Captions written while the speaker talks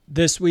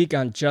This week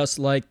on Just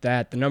Like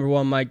That, the number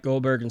one Mike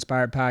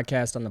Goldberg-inspired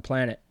podcast on the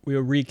planet, we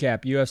will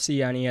recap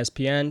UFC on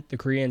ESPN, the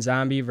Korean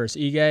Zombie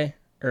versus Ige,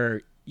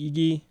 or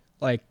Iggy,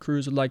 like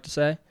Cruz would like to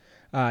say.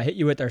 Hit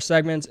you with our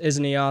segments,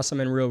 Isn't He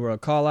Awesome, and Real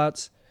World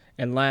Callouts.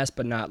 And last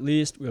but not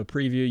least, we'll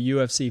preview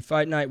UFC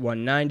Fight Night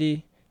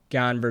 190,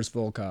 Gane versus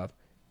Volkov.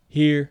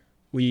 Here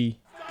we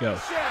go.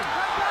 It's over.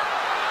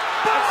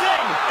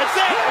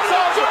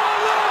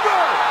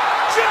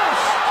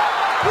 Just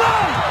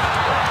like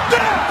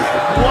that.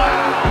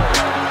 Wow.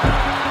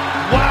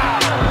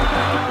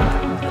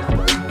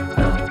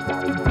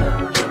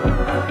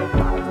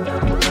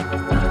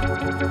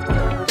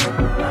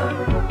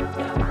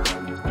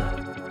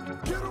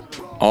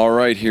 All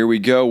right, here we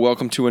go.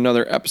 Welcome to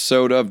another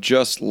episode of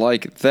Just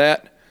Like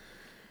That.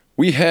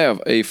 We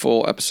have a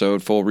full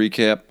episode, full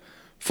recap,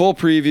 full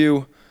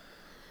preview,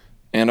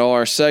 and all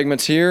our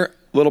segments here.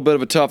 A little bit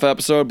of a tough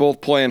episode,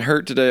 both playing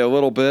hurt today a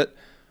little bit.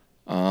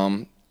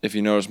 If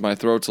you notice, my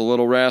throat's a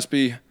little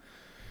raspy.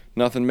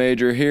 Nothing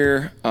major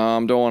here.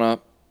 Don't want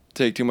to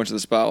take too much of the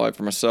spotlight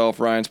for myself.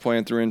 Ryan's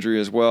playing through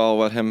injury as well. I'll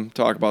let him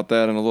talk about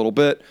that in a little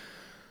bit.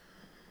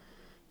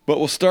 But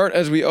we'll start,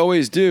 as we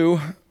always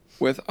do,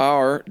 with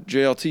our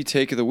JLT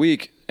Take of the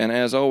Week. And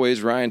as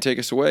always, Ryan, take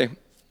us away.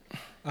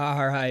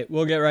 All right,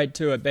 we'll get right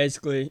to it.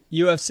 Basically,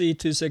 UFC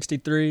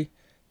 263,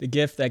 the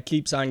gift that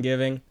keeps on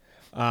giving.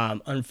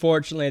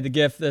 Unfortunately, the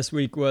gift this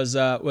week was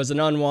an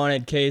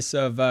unwanted case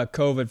of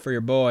COVID for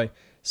your boy.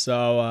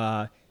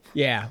 So,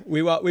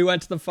 we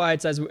went to the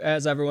fights,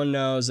 as everyone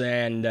knows,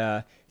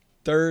 and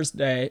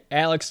Thursday,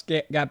 Alex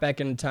got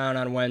back into town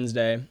on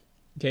Wednesday,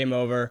 came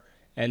over,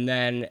 and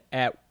then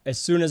as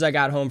soon as I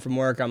got home from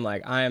work, I'm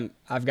like, I've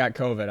got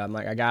COVID. I'm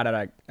like, I got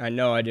it. I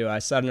know I do. I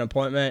set an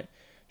appointment.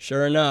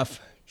 Sure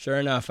enough,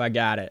 I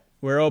got it.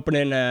 We're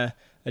opening a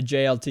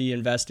JLT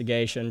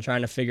investigation,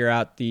 trying to figure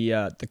out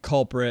the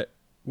culprit,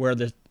 where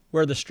the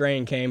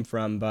strain came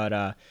from.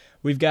 But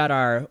we've got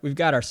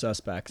our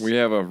suspects. We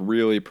have a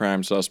really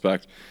prime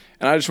suspect,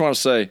 and I just want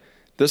to say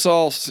this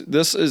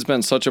has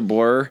been such a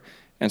blur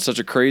and such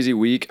a crazy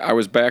week. I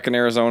was back in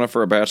Arizona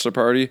for a bachelor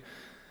party.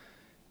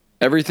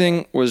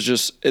 Everything was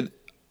just.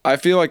 I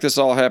feel like this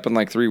all happened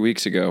like 3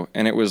 weeks ago,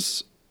 and it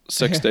was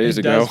 6 days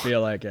ago. It does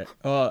feel like it.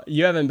 Well,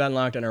 you haven't been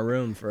locked in a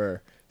room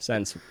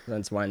since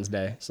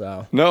Wednesday,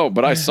 so. No,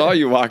 but I saw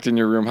you locked in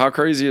your room. How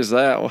crazy is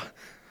that?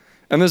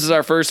 And this is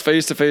our first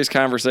face-to-face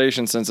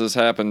conversation since this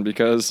happened,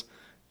 because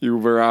you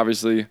were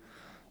obviously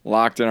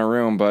locked in a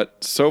room.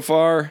 But so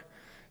far,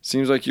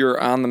 seems like you're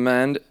on the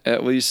mend,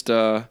 at least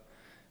for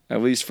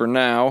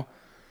now.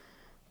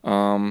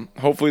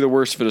 Hopefully the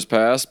worst of it is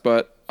past,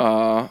 but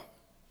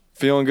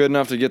feeling good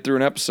enough to get through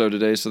an episode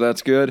today, so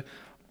that's good.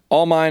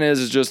 All mine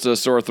is just a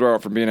sore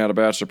throat from being at a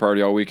bachelor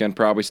party all weekend,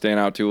 probably staying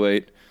out too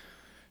late,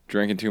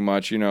 drinking too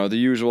much, the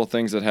usual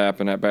things that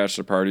happen at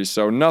bachelor parties.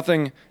 So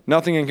nothing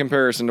in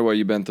comparison to what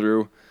you've been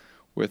through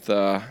with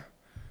the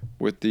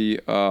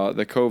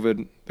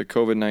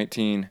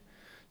COVID-19.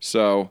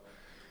 So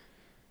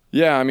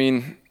yeah, I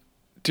mean,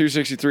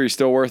 263 is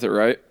still worth it,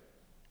 right?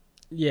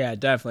 Yeah,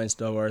 definitely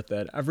still worth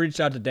it. I've reached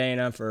out to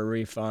Dana for a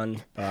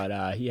refund,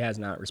 but he has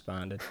not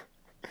responded.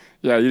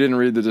 Yeah, you didn't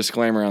read the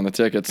disclaimer on the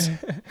tickets.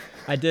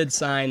 I did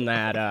sign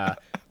that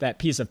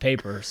piece of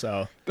paper,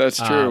 so that's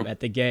true at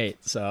the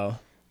gate. So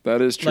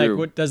that is true.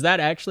 Like, does that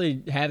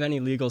actually have any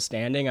legal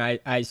standing?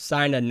 I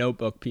signed a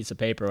notebook piece of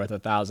paper with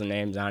 1,000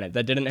 names on it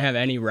that didn't have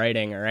any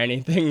writing or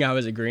anything I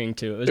was agreeing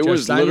to. It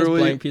was just sign this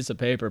blank piece of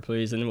paper,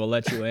 please, and we'll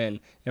let you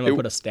in, and we'll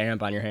put a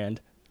stamp on your hand.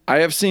 I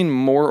have seen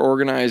more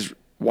organized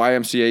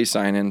YMCA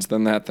sign-ins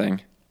than that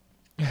thing.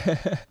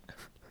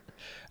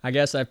 I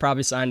guess I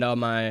probably signed all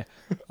my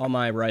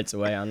rights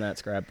away on that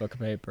scrapbook of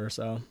paper.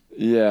 So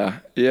yeah,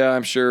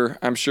 I'm sure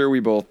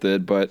we both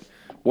did. But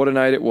what a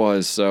night it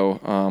was.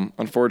 So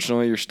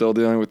unfortunately, you're still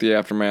dealing with the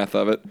aftermath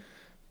of it.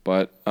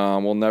 But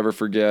we'll never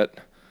forget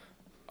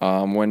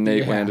when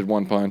Nate landed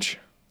one punch.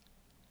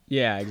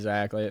 Yeah,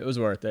 exactly. It was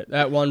worth it.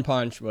 That one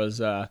punch was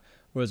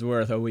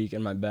worth a week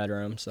in my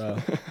bedroom. So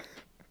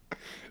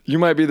you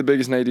might be the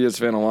biggest Nate Diaz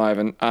fan alive,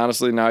 and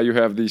honestly, now you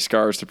have these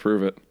scars to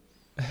prove it.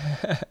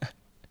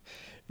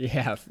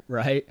 Yeah,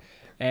 right.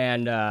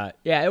 And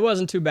it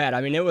wasn't too bad.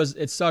 I mean,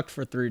 it sucked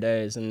for 3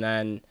 days, and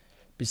then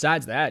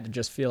besides that, to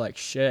just feel like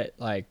shit.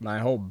 Like my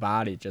whole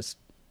body just,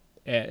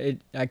 I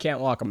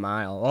can't walk a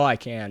mile. Well, I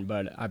can,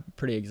 but I'm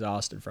pretty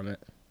exhausted from it.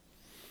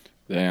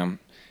 Damn.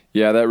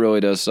 Yeah, that really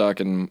does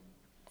suck, and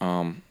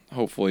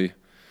hopefully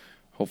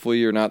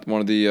you're not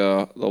one of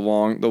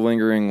the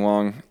lingering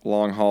long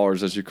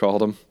haulers, as you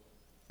called them.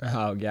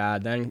 Oh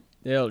God, then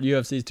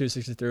UFC's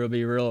 263 will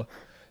be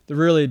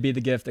really be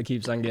the gift that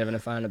keeps on giving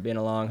if I end up being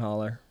a long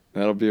hauler.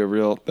 That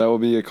will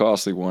be a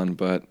costly one,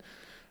 but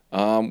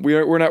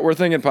we're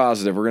thinking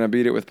positive. We're gonna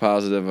beat it with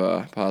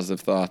positive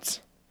thoughts.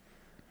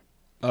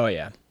 Oh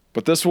yeah.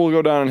 But this will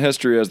go down in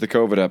history as the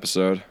COVID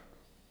episode.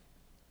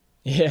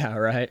 Yeah,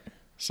 right.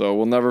 So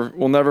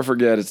we'll never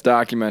forget. It's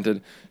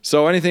documented.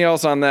 So anything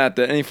else on that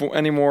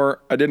any more?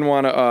 I didn't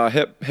want to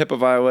HIPAA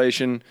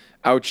violation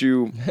out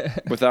you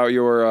without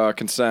your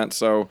consent.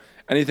 So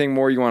anything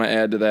more you want to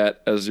add to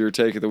that as your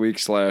take of the week /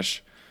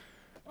 surprise?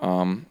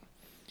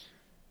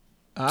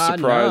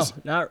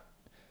 No,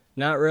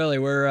 not really.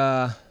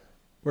 We're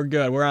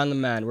good. We're on the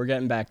mend. We're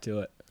getting back to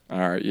it. All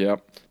right,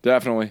 yep.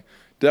 Definitely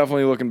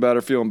looking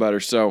better, feeling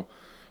better. So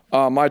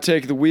my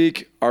take of the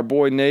week, our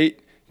boy Nate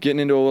getting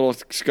into a little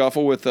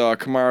scuffle with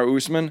Kamaru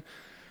Usman.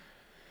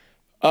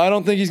 I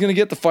don't think he's going to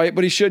get the fight,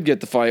 but he should get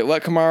the fight.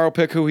 Let Kamaru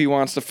pick who he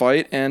wants to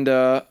fight and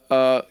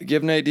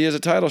give Nate Diaz a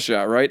title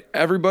shot, right?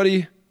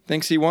 Everybody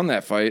thinks he won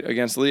that fight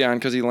against Leon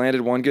because he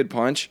landed one good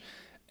punch,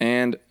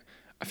 and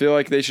I feel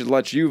like they should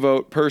let you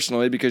vote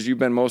personally because you've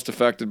been most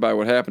affected by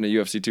what happened at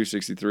UFC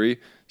 263.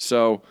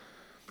 So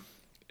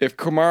if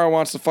Kamaru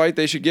wants to fight,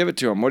 they should give it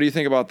to him. What do you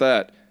think about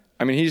that?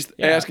 I mean, he's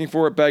asking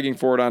for it, begging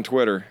for it on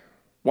Twitter.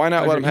 Why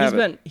not let him have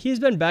it? He's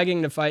been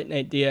begging to fight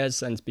Nate Diaz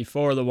since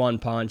before the one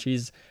punch.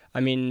 Even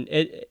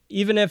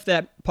if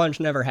that punch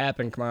never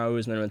happened, Kamaru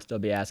Usman would still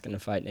be asking to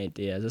fight Nate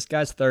Diaz. This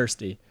guy's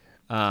thirsty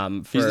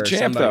for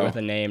somebody with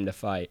a name to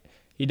fight.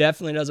 He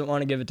definitely doesn't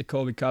want to give it to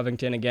Colby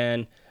Covington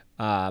again.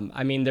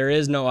 There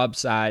is no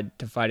upside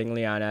to fighting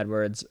Leon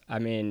Edwards. I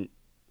mean,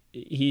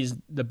 he's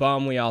the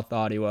bum we all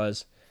thought he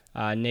was.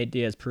 Nate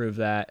Diaz proved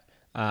that.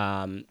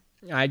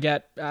 I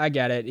get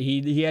it.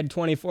 He had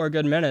 24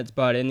 good minutes,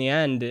 but in the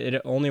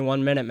end, only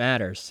 1 minute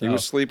matters. So, he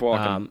was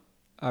sleepwalking.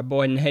 Our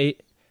boy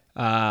Nate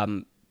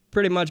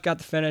pretty much got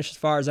the finish as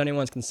far as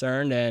anyone's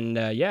concerned, and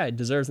he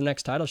deserves the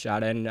next title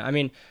shot. And I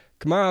mean,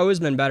 Kamaru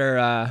Usman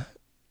better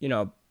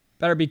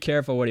be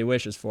careful what he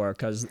wishes for,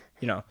 because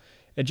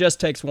it just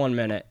takes 1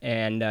 minute,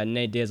 and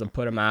Nate Diaz will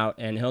put him out,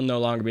 and he'll no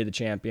longer be the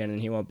champion, and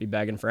he won't be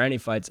begging for any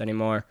fights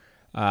anymore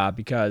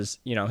because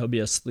he'll be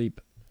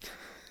asleep.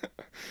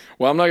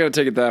 Well, I'm not going to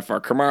take it that far.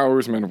 Kamaru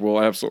Usman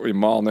will absolutely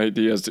maul Nate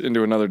Diaz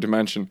into another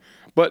dimension.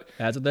 But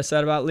that's what they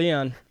said about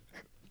Leon.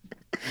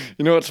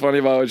 You know what's funny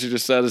about what you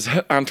just said is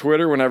on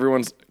Twitter when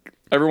everyone's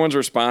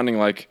responding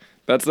like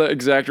that's the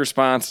exact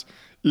response,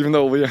 even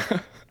though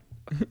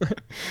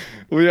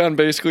Leon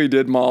basically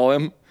did maul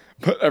him.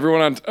 But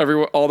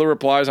all the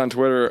replies on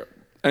Twitter,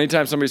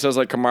 anytime somebody says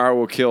like Kamaru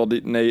will kill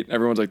Nate,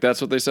 everyone's like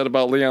that's what they said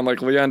about Leon.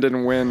 Like Leon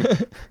didn't win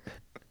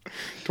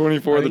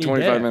 24 of the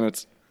 25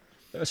 minutes.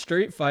 A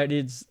street fight,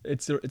 it's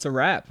a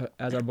wrap,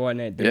 as our boy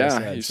Nate Diaz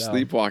said. He's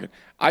sleepwalking.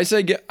 I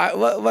say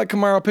let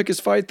Kamaru pick his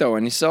fight though,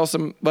 and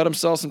let him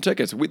sell some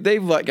tickets.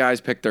 They've let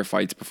guys pick their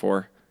fights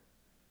before.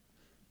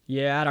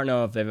 Yeah, I don't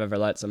know if they've ever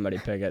let somebody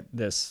pick it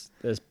this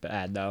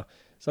bad though.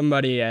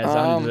 Somebody as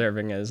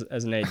undeserving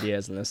as Nate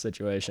Diaz in this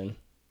situation.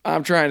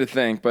 I'm trying to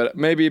think, but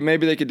maybe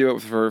they could do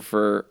it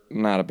for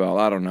not a belt.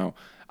 I don't know.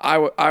 I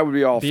would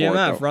be all for it.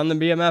 BMF, run the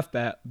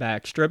BMF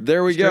back. Strip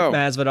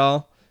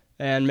Masvidal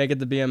and make it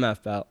the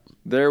BMF belt.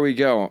 There we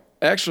go.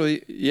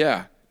 Actually,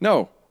 yeah.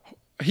 No,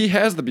 he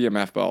has the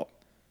BMF belt.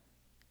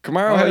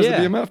 Kamaru has the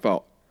BMF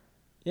belt.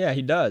 Yeah,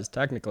 he does,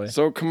 technically.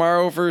 So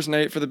Kamaru versus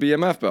Nate for the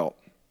BMF belt.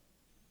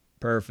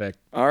 Perfect.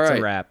 All right. It's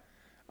a wrap.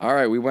 All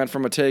right, we went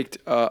from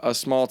a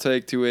small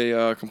take to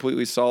a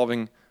completely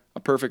solving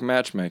a perfect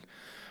matchmake.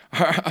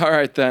 All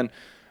right, then.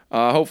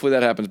 Hopefully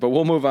that happens. But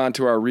we'll move on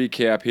to our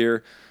recap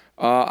here.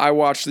 I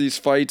watched these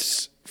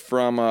fights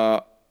from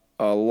a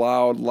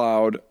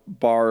loud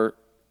bar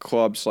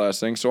club /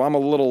 thing, so I'm a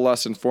little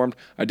less informed.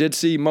 I did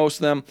see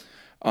most of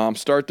them.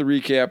 Start the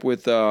recap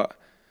with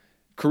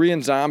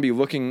Korean Zombie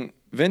looking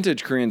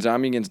vintage Korean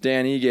Zombie against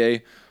Dan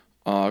Ige.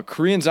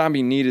 Korean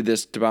Zombie needed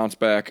this to bounce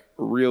back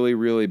really,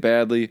 really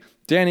badly.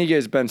 Dan Ige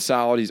has been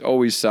solid. He's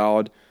always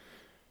solid.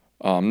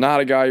 Not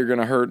a guy you're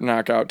going to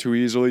knock out too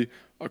easily.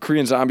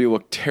 Korean Zombie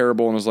looked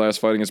terrible in his last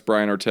fight against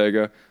Brian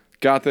Ortega.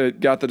 Got the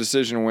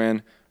decision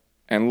win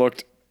and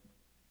looked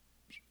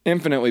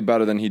infinitely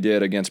better than he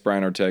did against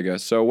Brian Ortega.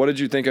 So what did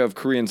you think of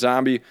Korean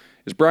Zombie?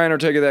 Is Brian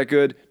Ortega that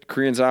good? Did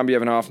Korean Zombie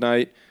have an off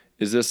night?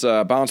 Is this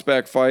a bounce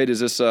back fight?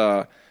 Is this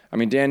Dan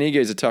Ige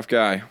is a tough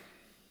guy.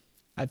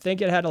 I think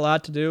it had a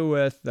lot to do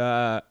with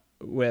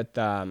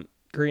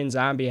Korean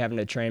Zombie having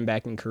to train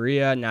back in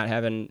Korea, not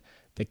having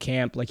the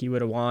camp like he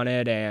would have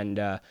wanted, and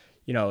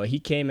he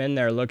came in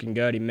there looking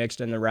good. He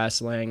mixed in the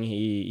wrestling.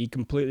 He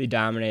completely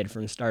dominated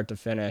from start to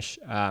finish.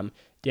 Dan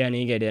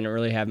Ige didn't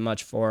really have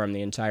much for him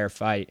the entire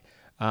fight.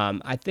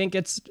 I think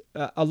it's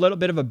a little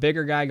bit of a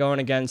bigger guy going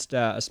against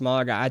a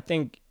smaller guy. I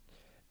think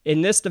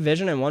in this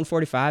division in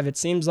 145, it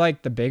seems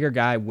like the bigger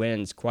guy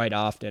wins quite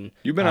often.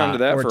 You've been onto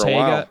that for a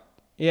while.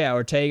 Yeah,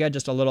 Ortega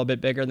just a little bit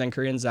bigger than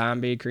Korean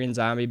Zombie. Korean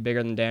Zombie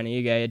bigger than Dan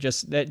Ige. It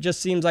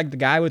just seems like the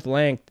guy with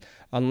length,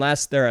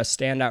 unless they're a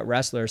standout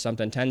wrestler or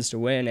something, tends to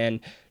win. And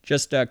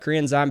just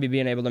Korean Zombie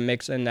being able to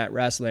mix in that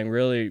wrestling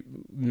really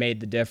made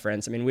the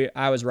difference. I mean,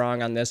 I was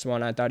wrong on this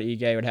one. I thought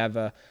Ige would have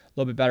a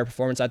little bit better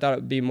performance. I thought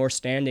it would be more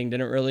standing.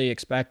 Didn't really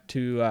expect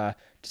to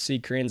see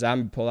Korean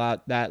Zombie pull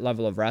out that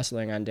level of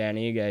wrestling on Dan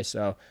Ige.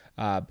 So,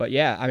 but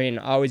yeah,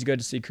 always good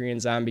to see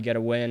Korean Zombie get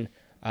a win.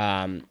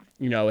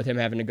 With him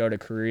having to go to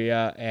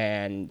Korea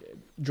and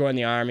join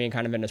the Army and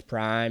kind of in his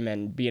prime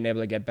and being able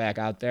to get back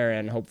out there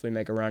and hopefully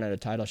make a run at a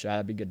title shot,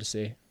 that'd be good to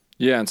see.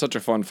 Yeah, and such a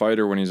fun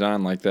fighter when he's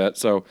on like that.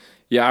 So,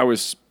 yeah, I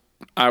was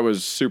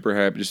super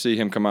happy to see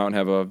him come out and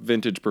have a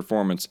vintage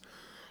performance.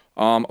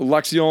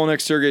 Alexei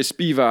Olenek, Sergey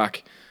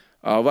Spivak.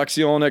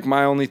 Alexei Olenek,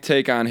 my only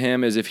take on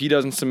him is if he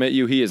doesn't submit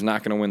you, he is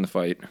not going to win the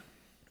fight.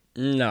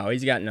 No,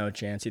 he's got no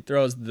chance. He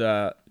throws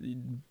the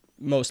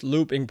most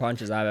looping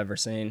punches I've ever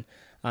seen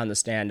on the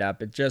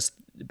stand-up. It just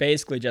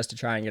basically just to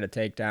try and get a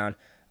takedown.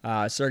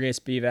 Sergey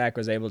Spivak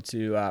was able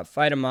to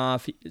fight him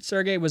off.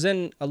 Sergey was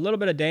in a little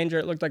bit of danger.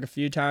 It looked like a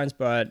few times,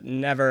 but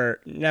never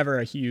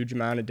a huge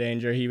amount of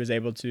danger. He was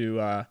able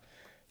to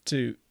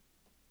keep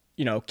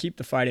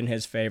the fight in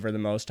his favor the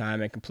most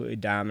time and completely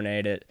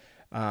dominate it.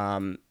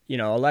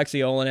 Alexei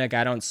Olenek,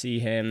 I don't see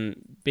him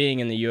being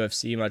in the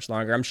UFC much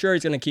longer. I'm sure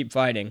he's going to keep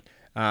fighting.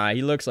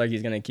 He looks like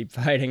he's going to keep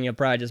fighting. He'll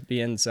probably just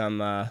be in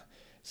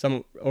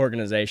some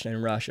organization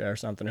in Russia or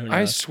something. Who knows?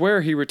 I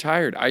swear he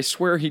retired. I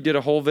swear he did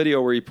a whole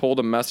video where he pulled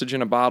a message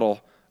in a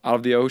bottle out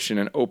of the ocean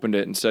and opened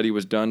it and said he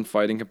was done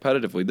fighting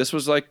competitively. This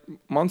was like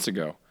months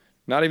ago.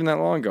 Not even that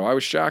long ago. I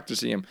was shocked to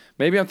see him.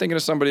 Maybe I'm thinking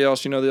of somebody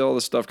else. All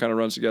this stuff kind of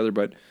runs together,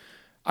 but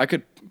I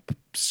could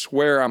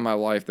swear on my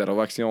life that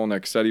Alexei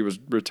Olenek said he was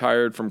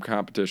retired from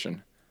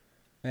competition.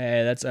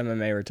 Hey, that's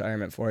MMA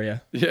retirement for you.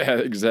 Yeah,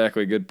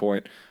 exactly. Good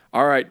point.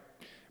 All right.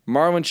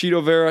 Marlon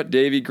Chito Vera,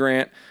 Davey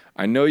Grant.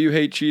 I know you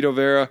hate Chito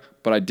Vera,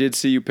 but I did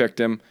see you picked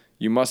him.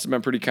 You must have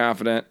been pretty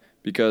confident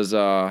because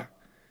I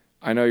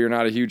know you're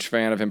not a huge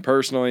fan of him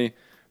personally,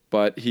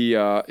 but he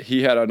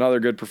had another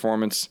good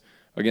performance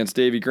against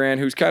Davey Grant,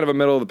 who's kind of a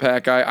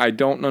middle-of-the-pack guy. I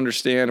don't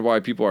understand why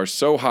people are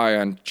so high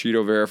on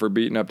Chito Vera for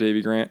beating up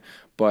Davey Grant,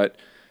 but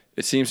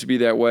it seems to be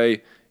that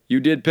way. You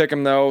did pick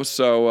him, though,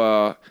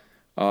 so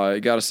you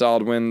got a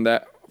solid win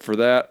for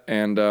that,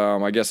 and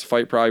I guess the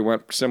fight probably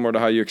went similar to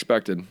how you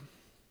expected.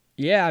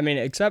 Yeah,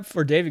 except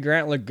for Davey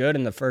Grant looked good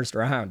in the first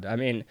round.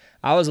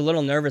 I was a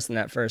little nervous in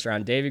that first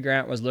round. Davey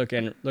Grant was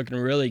looking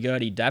really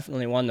good. He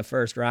definitely won the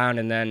first round,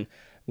 and then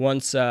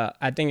once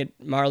I think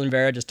Marlon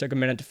Vera just took a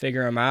minute to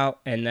figure him out,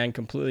 and then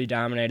completely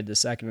dominated the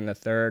second and the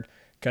third,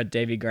 cut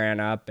Davey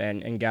Grant up,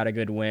 and got a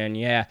good win.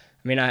 Yeah,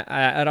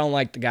 I don't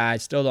like the guy. I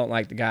still don't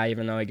like the guy,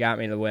 even though he got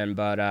me the win.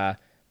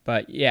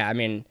 But yeah,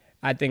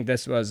 I think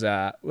this was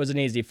an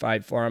easy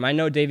fight for him. I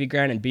know Davey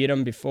Grant had beat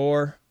him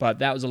before, but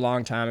that was a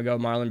long time ago.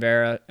 Marlon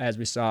Vera, as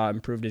we saw,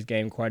 improved his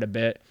game quite a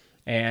bit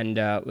and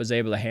was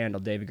able to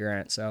handle Davey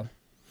Grant. So,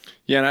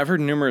 yeah, and I've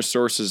heard numerous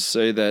sources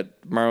say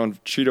that Marlon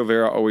Chito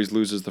Vera always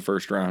loses the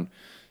first round.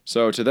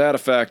 So to that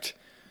effect,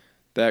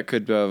 that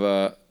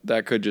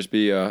could just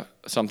be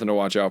something to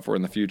watch out for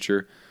in the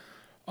future.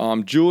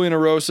 Julian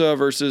Erosa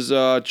versus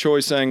Choi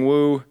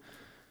Sang-woo.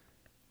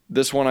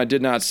 This one I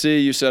did not see.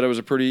 You said it was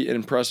a pretty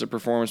impressive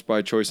performance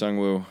by Choi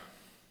Sang-woo.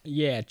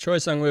 Yeah, Choi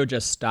Sang-woo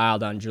just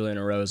styled on Julian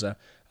Erosa.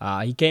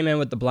 He came in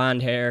with the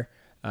blonde hair,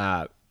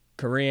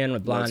 Korean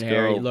with blonde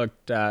hair. He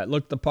looked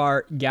the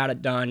part, got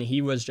it done.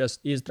 He was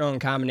throwing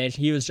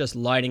combination. He was just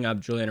lighting up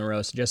Julian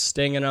Erosa, just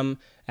stinging him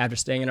after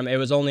stinging him. It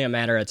was only a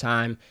matter of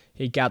time.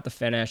 He got the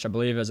finish. I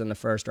believe it was in the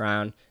first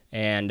round,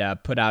 and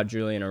put out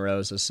Julian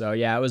Erosa. So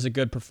yeah, it was a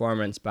good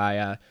performance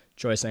by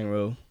Choi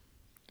Sang-woo.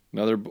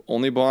 Another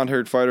only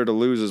blonde-haired fighter to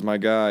lose is my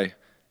guy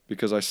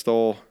because I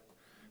stole,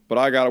 but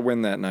I got to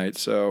win that night.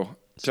 So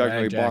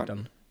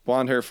technically,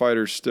 blonde-haired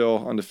fighter's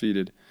still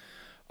undefeated.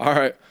 All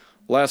right,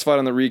 last fight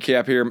on the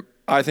recap here.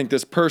 I think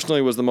this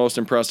personally was the most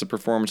impressive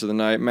performance of the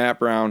night. Matt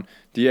Brown,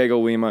 Diego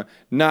Lima.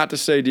 Not to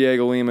say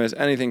Diego Lima is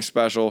anything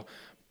special,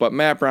 but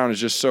Matt Brown is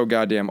just so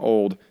goddamn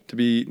old to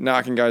be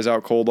knocking guys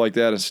out cold like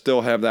that and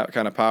still have that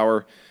kind of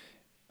power.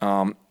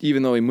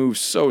 Even though he moves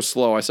so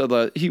slow, I said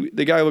that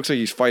the guy looks like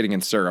he's fighting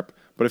in syrup.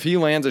 But if he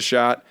lands a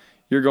shot,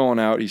 you're going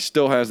out. He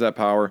still has that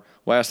power.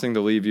 Last thing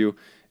to leave you.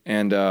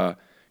 And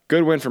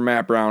good win for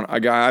Matt Brown.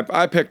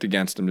 I picked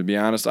against him, to be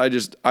honest. I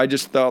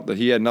just felt that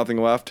he had nothing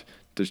left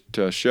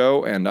to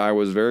show, and I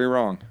was very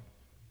wrong.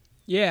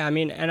 Yeah,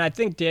 and I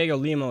think Diego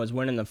Lima was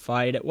winning the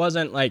fight. It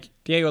wasn't like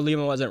Diego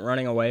Lima wasn't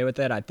running away with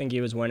it. I think he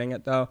was winning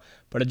it, though.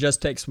 But it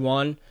just takes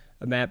one.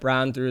 Matt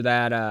Brown threw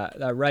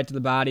that right to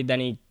the body.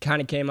 Then he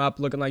kind of came up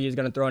looking like he was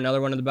going to throw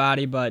another one to the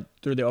body, but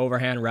threw the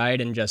overhand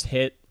right and just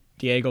hit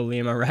Diego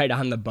Lima right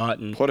on the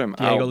button. Put him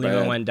Diego out, Lima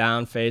man. went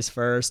down face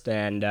first,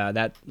 and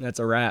that's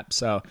a wrap.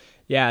 So,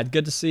 yeah,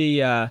 good to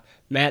see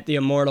Matt the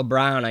Immortal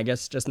Brown. I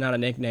guess just not a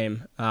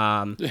nickname.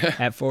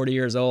 At 40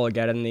 years old,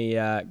 getting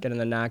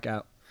the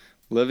knockout.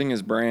 Living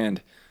his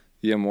brand,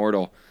 the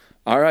Immortal.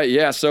 All right,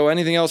 yeah. So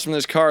anything else from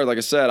this card? Like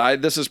I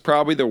said, this is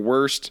probably the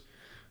worst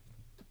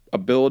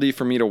ability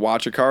for me to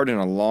watch a card in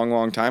a long,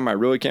 long time. I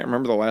really can't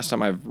remember the last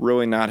time I've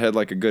really not had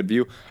like a good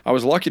view. I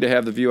was lucky to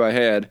have the view I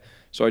had,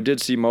 so I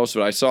did see most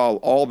of it. I saw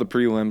all the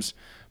prelims,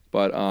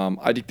 but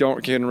I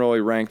can't really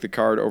rank the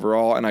card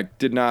overall, and I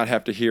did not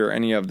have to hear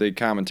any of the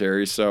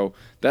commentary. So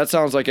that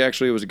sounds like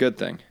actually it was a good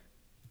thing.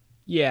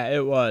 Yeah,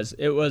 it was.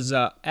 It was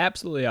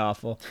absolutely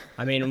awful.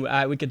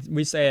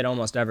 We say it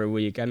almost every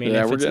week.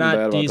 If it's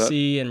not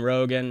DC and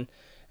Rogan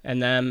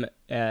and them,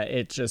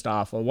 it's just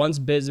awful. Once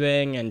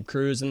Bisping and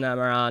Cruz and them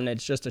are on,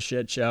 it's just a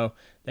shit show.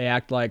 They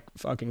act like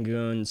fucking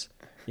goons.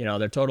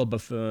 They're total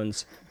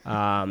buffoons.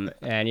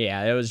 And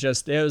yeah, it was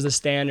a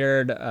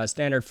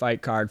standard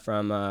fight card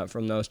from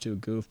those two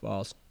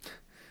goofballs.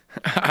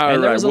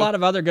 And there was a lot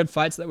of other good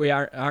fights that we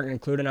aren't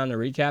including on the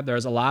recap. There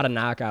was a lot of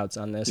knockouts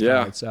on this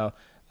card. So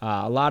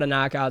a lot of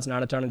knockouts,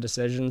 not a ton of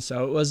decisions.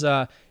 So it was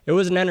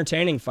an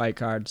entertaining fight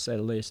card, to say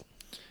the least.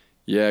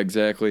 Yeah,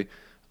 exactly.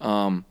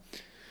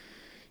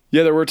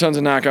 Yeah, there were tons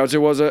of knockouts. It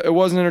was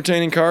an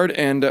entertaining card,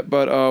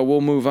 but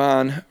we'll move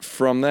on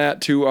from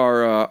that to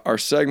our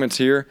segments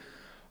here.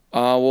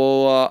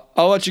 I'll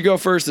let you go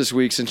first this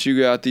week since you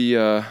got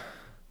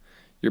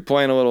you're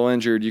playing a little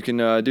injured. You can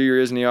do your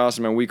Isn't He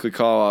Awesome and weekly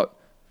call out.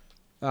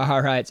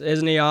 All right, so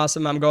Isn't He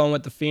Awesome? I'm going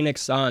with the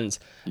Phoenix Suns.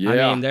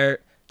 Yeah. I mean, they're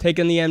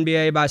taking the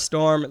NBA by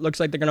storm. It looks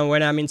like they're going to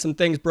win. I mean, some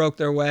things broke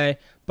their way,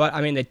 but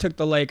I mean, they took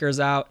the Lakers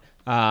out.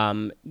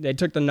 They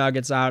took the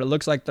Nuggets out. It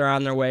looks like they're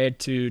on their way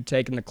to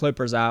taking the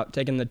Clippers out,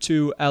 taking the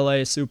 2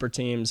 LA super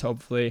teams,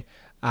 hopefully,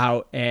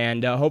 out.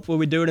 And hopefully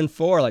we do it in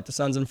 4, like the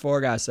Suns in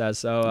 4 guy says.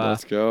 So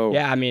let's go.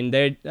 Yeah, I mean,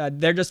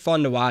 they're just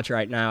fun to watch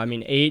right now. I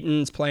mean,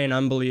 Ayton's playing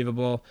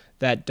unbelievable.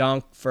 That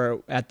dunk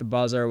at the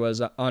buzzer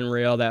was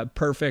unreal. That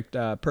perfect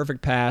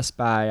pass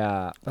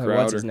by,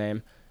 what's his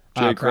name?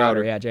 Jay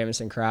Crowder. Yeah,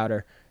 Jamison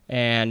Crowder.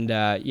 And,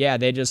 yeah,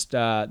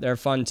 they're a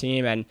fun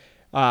team. And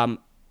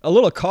a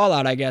little call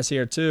out, I guess,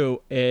 here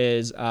too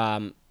is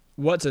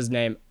what's his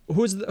name?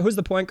 Who's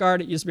the point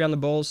guard that used to be on the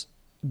Bulls?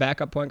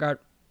 Backup point guard?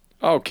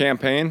 Oh,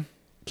 Campaign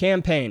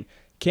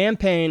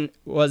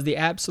was the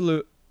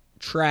absolute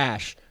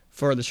trash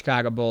for the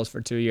Chicago Bulls for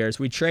 2 years.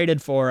 We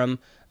traded for him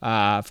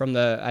I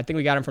think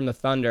we got him from the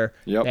Thunder.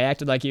 Yep. They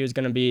acted like he was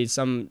going to be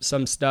some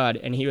stud,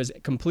 and he was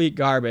complete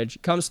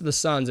garbage. Comes to the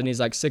Suns, and he's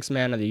like 6th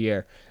man of the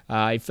year.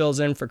 He fills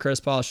in for Chris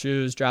Paul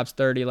Shoes, drops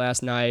 30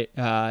 last night.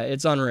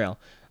 It's unreal.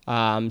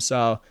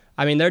 So,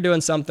 I mean, they're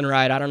doing something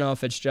right. I don't know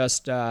if it's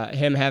just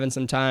him having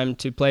some time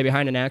to play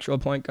behind an actual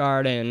point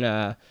guard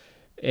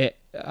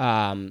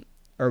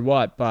or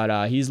what,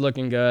 but he's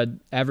looking good.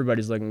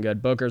 Everybody's looking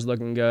good. Booker's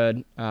looking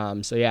good.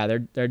 So, yeah,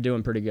 they're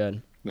doing pretty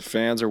good. The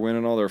fans are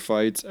winning all their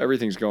fights.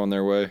 Everything's going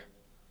their way.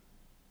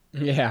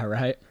 Yeah,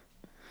 right.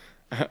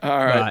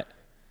 All right.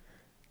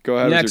 Go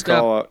ahead with your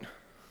call out.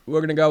 We're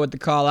going to go with the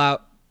call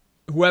out.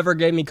 Whoever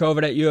gave me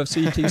COVID at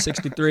UFC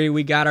 263,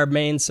 we got our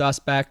main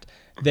suspect.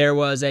 There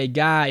was a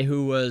guy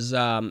who was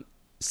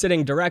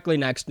sitting directly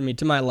next to me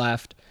to my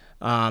left.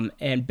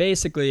 And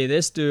basically,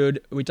 this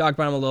dude, we talked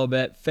about him a little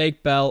bit,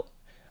 fake belt,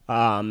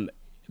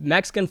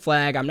 Mexican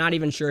flag. I'm not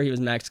even sure he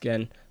was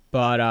Mexican,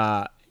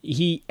 but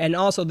and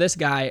also this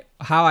guy,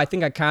 how I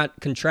think I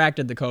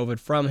contracted the COVID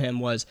from him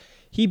was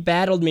he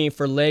battled me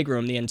for leg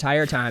room the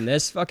entire time.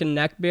 This fucking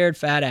neckbeard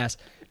fat ass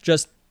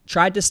just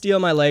tried to steal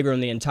my leg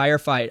room the entire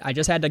fight. I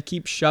just had to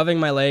keep shoving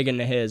my leg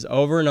into his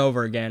over and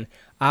over again.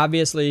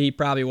 Obviously, he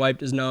probably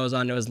wiped his nose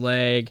onto his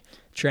leg,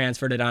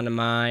 transferred it onto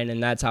mine,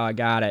 and that's how I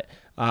got it.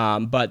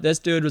 But this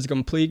dude was a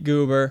complete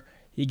goober.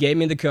 He gave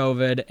me the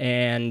COVID,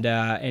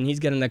 and he's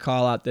getting the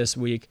call out this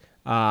week.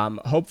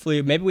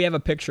 Hopefully, maybe we have a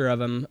picture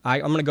of him. I'm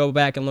going to go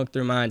back and look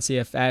through mine, see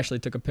if Ashley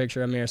took a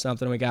picture of me or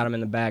something. We got him in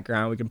the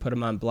background. We can put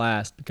him on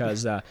blast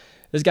because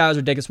this guy was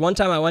ridiculous. One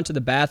time I went to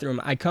the bathroom.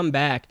 I come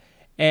back,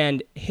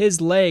 and his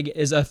leg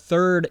is a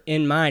third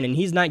in mine, and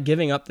he's not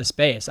giving up the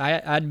space.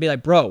 I'd be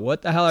like, bro,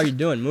 what the hell are you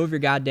doing? Move your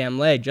goddamn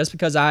leg. Just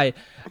because I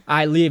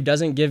leave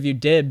doesn't give you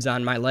dibs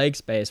on my leg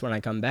space when I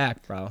come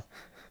back, bro.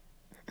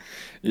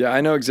 Yeah,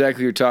 I know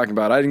exactly what you're talking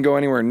about. I didn't go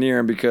anywhere near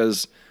him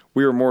because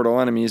we were mortal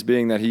enemies,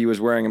 being that he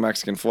was wearing a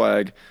Mexican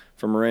flag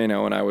from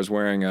Moreno and I was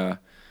wearing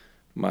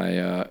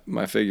my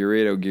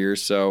Figueiredo gear.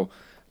 So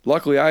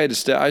luckily I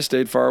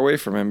stayed far away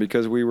from him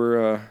because we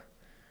were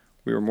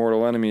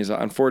mortal enemies.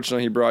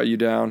 Unfortunately, he brought you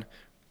down.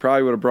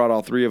 Probably would have brought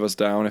all 3 of us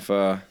down if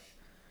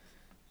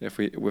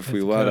we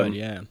let him.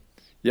 Yeah.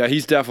 Yeah,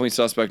 he's definitely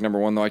suspect number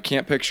 1 though. I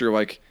can't picture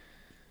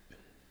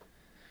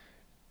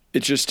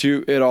it's just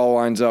it all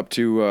lines up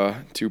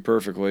too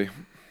perfectly.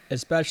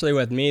 Especially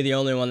with me, the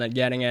only one that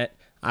getting it.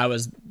 I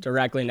was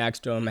directly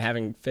next to him,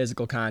 having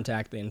physical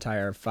contact the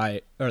entire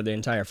fight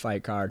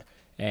card,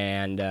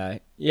 and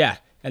yeah.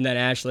 And then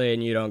Ashley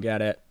and you don't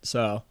get it,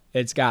 so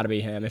it's got to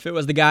be him. If it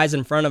was the guys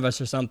in front of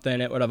us or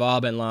something, it would have all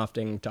been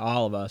lofting to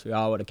all of us. We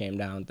all would have came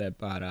down with it,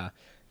 but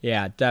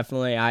yeah,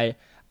 definitely. I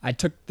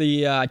took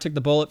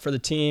the bullet for the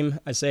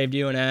team. I saved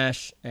you and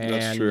Ash, and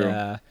that's true.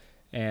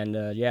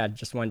 Yeah, it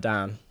just went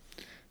down.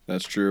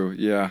 That's true.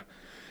 Yeah.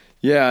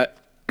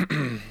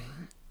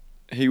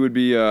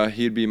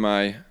 He'd be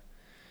my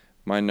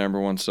number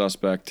 1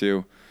 suspect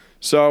too.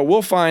 So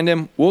we'll find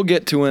him. We'll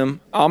get to him.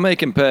 I'll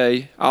make him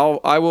pay.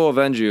 I will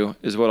avenge you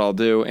is what I'll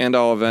do, and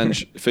I'll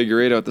avenge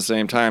Figueiredo at the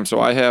same time. So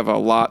I have a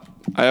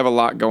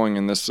lot going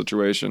in this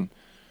situation.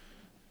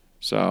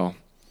 So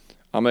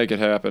I'll make it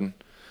happen.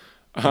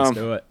 Let's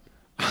do it.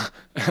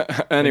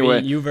 Anyway,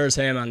 maybe you versus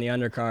him on the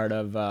undercard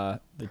of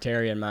the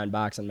Terry and mine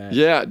boxing match.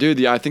 Yeah,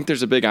 dude. I think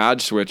there's a big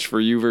odds switch for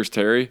you versus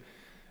Terry.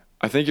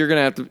 I think you're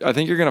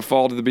gonna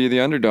fall to be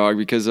the underdog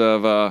because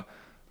of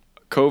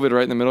COVID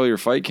right in the middle of your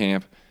fight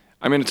camp.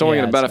 I mean, it's only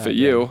gonna benefit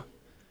you.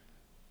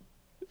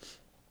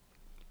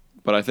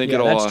 But I think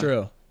that's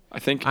true.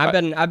 I've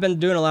been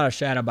doing a lot of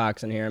shadow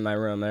boxing here in my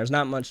room. There's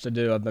not much to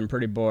do. I've been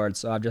pretty bored,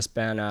 so I've just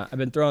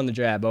been throwing the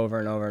jab over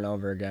and over and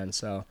over again.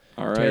 So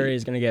All right. Terry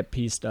is gonna get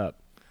pieced up.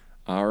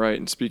 All right,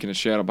 and speaking of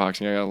shadow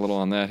boxing, I got a little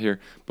on that here.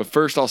 But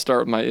first, I'll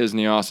start with my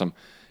Isn't Awesome.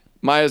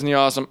 My Isn't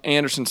Awesome,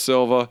 Anderson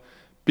Silva,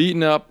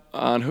 beating up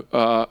on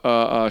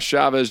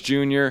Chavez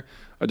Jr.,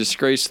 a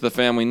disgrace to the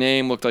family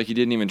name, looked like he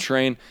didn't even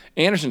train.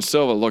 Anderson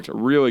Silva looked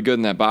really good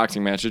in that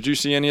boxing match. Did you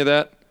see any of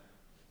that?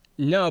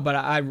 No, but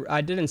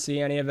I didn't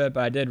see any of it,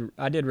 but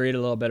I did read a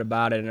little bit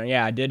about it, and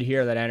yeah, I did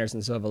hear that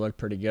Anderson Silva looked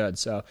pretty good.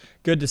 So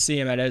good to see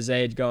him at his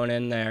age going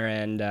in there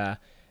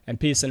and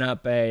piecing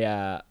up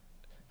a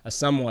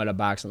somewhat a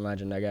boxing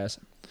legend, I guess.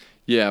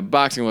 Yeah,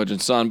 boxing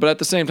legend, son. But at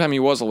the same time, he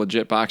was a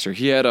legit boxer.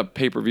 He had a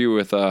pay-per-view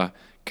with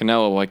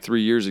Canelo like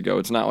 3 years ago.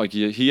 It's not like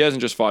he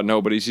hasn't just fought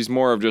nobodies. He's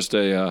more of just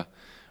a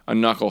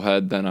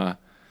knucklehead than a.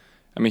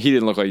 I mean, he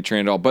didn't look like he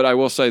trained at all. But I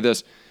will say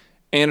this: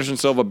 Anderson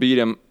Silva beat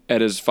him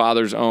at his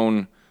father's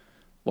own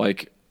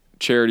like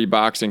charity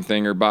boxing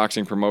thing or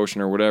boxing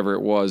promotion or whatever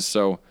it was.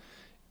 So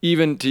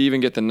even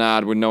get the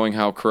nod when knowing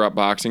how corrupt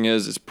boxing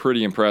is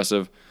pretty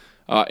impressive.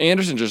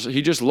 Anderson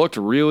just looked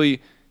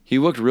really. He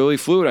looked really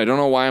fluid. I don't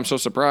know why I'm so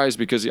surprised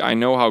because I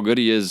know how good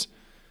he is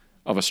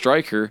of a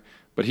striker,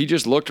 but he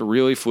just looked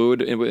really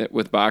fluid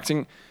with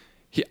boxing.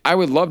 I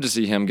would love to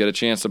see him get a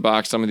chance to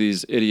box some of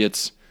these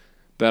idiots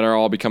that are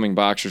all becoming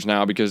boxers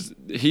now because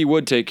he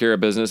would take care of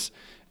business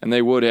and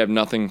they would have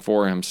nothing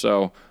for him.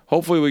 So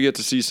hopefully we get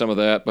to see some of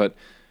that, but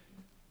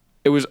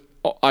it was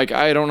like,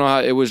 I don't know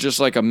how, it was just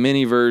like a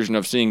mini version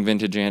of seeing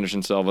vintage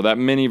Anderson Silva, that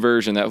mini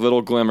version, that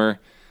little glimmer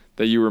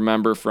that you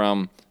remember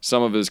from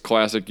some of his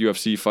classic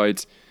UFC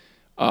fights.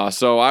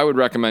 So I would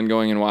recommend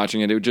going and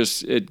watching it.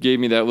 It gave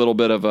me that little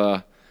bit of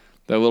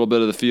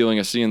the feeling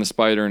of seeing the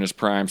Spider in his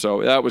prime.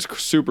 So that was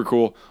super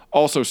cool.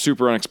 Also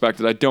super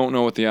unexpected. I don't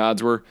know what the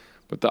odds were,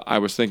 but I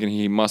was thinking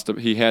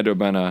he had to have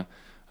been a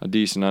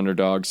decent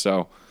underdog.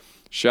 So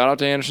shout out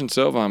to Anderson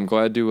Silva. I'm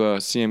glad to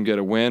see him get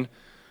a win.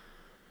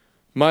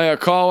 My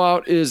call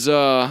out is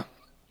so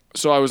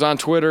I was on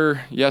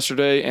Twitter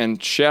yesterday and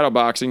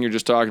shadowboxing. You're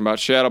just talking about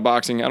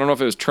shadowboxing. I don't know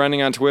if it was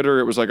trending on Twitter.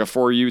 It was like a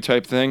For You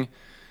type thing.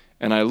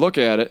 And I look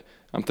at it,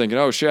 I'm thinking,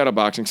 oh,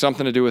 shadowboxing,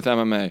 something to do with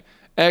MMA.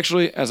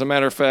 Actually, as a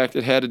matter of fact,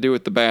 it had to do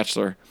with The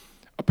Bachelor.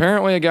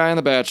 Apparently, a guy on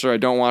The Bachelor, I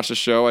don't watch the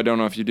show, I don't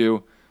know if you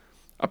do.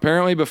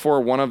 Apparently,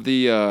 before one of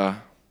the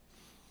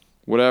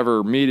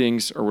whatever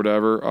meetings or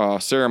whatever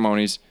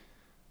ceremonies,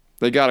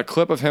 they got a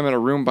clip of him in a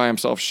room by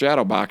himself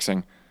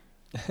shadowboxing.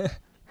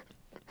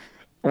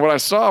 What I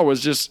saw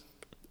was just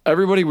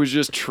everybody was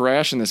just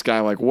trashing this guy,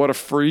 like what a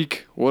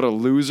freak, what a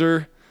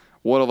loser,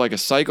 what a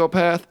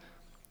psychopath.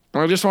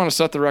 And I just want to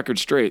set the record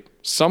straight.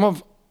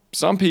 Some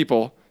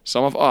people,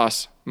 some of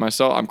us,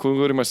 myself, I'm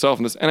including myself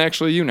in this, and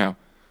actually you now,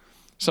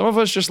 some of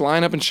us just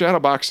line up and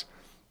shadowbox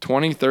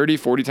 20, 30,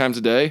 40 times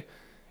a day.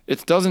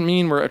 It doesn't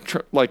mean we're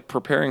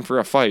preparing for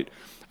a fight.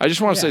 I just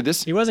want to say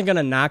this. He wasn't going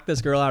to knock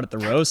this girl out at the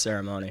rose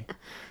ceremony.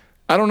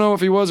 I don't know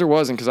if he was or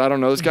wasn't because I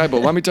don't know this guy,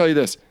 but let me tell you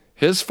this.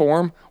 His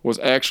form was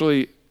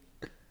actually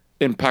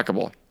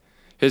impeccable.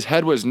 His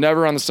head was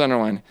never on the center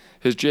line.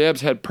 His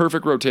jabs had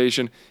perfect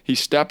rotation. He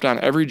stepped on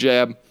every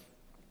jab.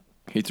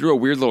 He threw a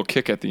weird little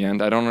kick at the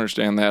end. I don't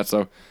understand that.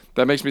 So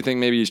that makes me think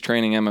maybe he's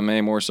training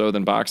MMA more so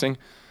than boxing.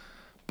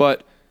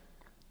 But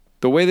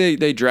the way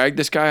they dragged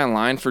this guy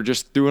online for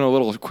just doing a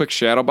little quick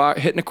shadow box,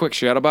 hitting a quick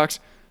shadow box,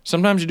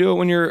 sometimes you do it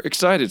when you're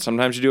excited.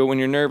 Sometimes you do it when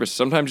you're nervous.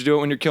 Sometimes you do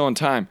it when you're killing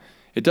time.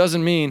 It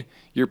doesn't mean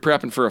you're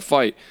prepping for a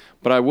fight.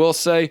 But I will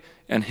say,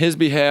 on his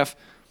behalf,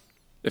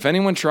 if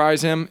anyone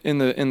tries him in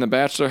the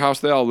Bachelor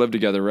house, they all live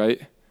together, right?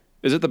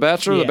 Is it the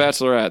Bachelor or the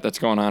Bachelorette that's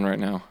going on right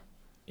now?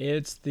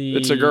 It's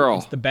a girl.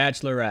 It's the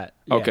Bachelorette.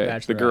 Yeah, Okay,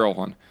 Bachelorette. The girl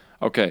one.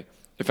 Okay,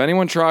 if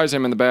anyone tries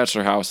him in the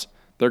Bachelor house,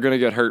 they're going to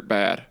get hurt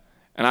bad.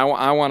 And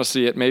I want to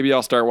see it. Maybe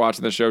I'll start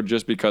watching the show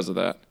just because of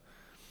that.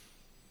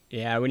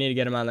 Yeah, we need to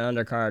get him on the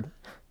undercard.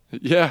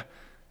 Yeah.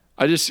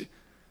 There's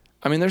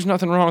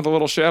nothing wrong with a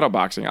little shadow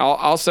boxing.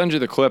 I'll send you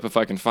the clip if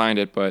I can find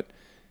it, but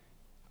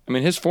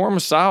his form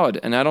was solid,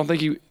 and I don't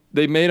think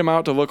they made him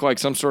out to look like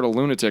some sort of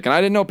lunatic. And I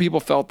didn't know people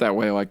felt that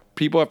way. Like,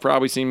 people have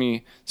probably seen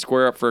me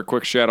square up for a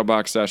quick shadow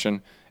box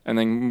session and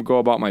then go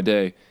about my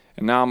day.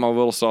 And now I'm a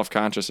little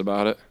self-conscious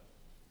about it.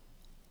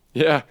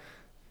 Yeah.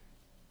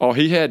 Oh,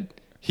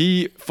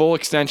 he full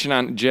extension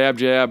on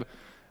jab.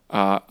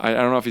 I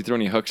don't know if he threw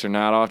any hooks or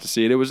not. I'll have to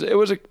see it. It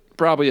was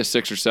probably a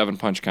 6 or 7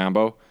 punch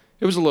combo.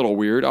 It was a little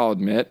weird, I'll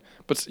admit.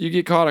 But you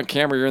get caught on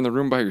camera, you're in the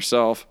room by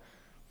yourself.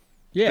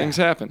 Yeah. Things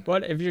happen.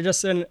 But if you're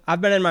just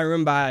I've been in my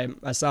room by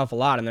myself a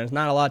lot, and there's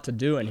not a lot to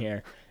do in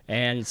here.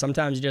 And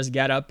sometimes you just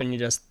get up and you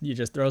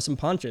just throw some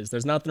punches.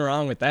 There's nothing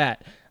wrong with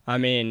that. I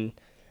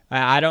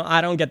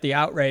don't get the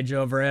outrage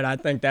over it. I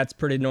think that's a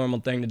pretty normal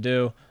thing to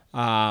do.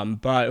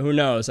 But who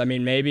knows?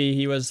 Maybe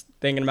he was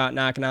thinking about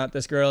knocking out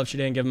this girl if she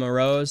didn't give him a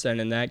rose,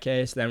 and in that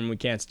case, then we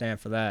can't stand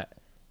for that.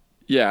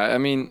 Yeah,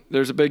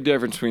 there's a big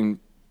difference between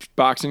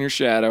boxing your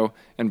shadow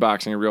and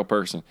boxing a real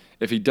person.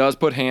 If he does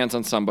put hands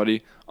on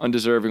somebody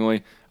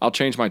undeservingly, I'll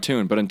change my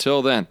tune. But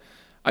until then,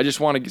 I just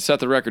want to set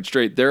the record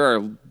straight. There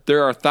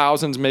are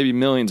thousands, maybe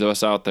millions of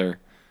us out there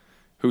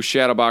who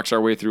shadowbox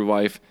our way through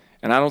life,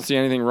 and I don't see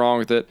anything wrong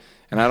with it.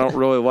 And I don't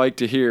really like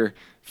to hear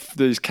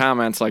these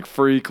comments like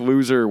freak,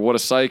 loser, what a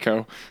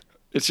psycho.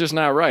 It's just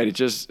not right.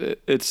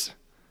 It's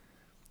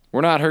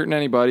we're not hurting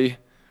anybody.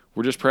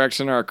 We're just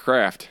practicing our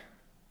craft.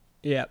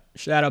 Yeah,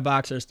 shadow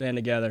boxers stand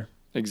together.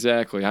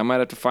 Exactly. I might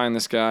have to find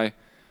this guy,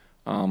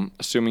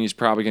 assuming he's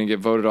probably going to get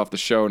voted off the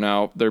show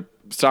now. It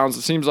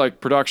seems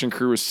like production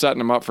crew is setting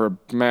him up for a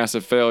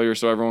massive failure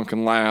so everyone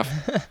can laugh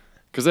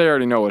because they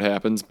already know what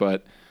happens,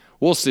 but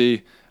we'll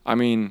see. I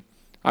mean,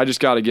 I just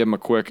got to give him a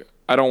quick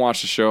 – I don't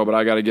watch the show, but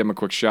I got to give him a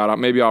quick shout-out.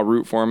 Maybe I'll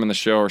root for him in the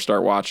show or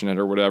start watching it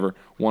or whatever.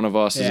 One of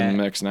us is in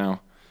the mix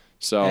now.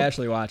 So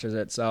Ashley watches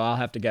it, so I'll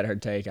have to get her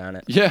take on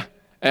it. Yeah.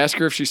 Ask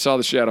her if she saw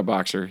the shadow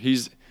boxer.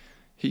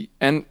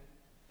 And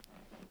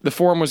the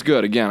form was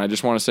good. Again, I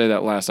just want to say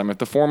that last time. If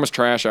the form was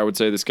trash, I would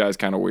say this guy's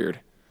kind of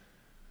weird.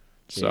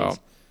 Jeez. So,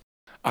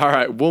 all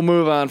right, we'll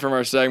move on from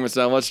our segments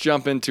now. Let's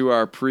jump into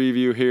our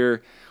preview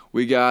here.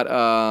 We got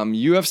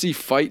UFC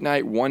Fight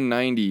Night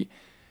 190,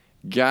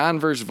 Gane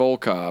versus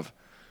Volkov.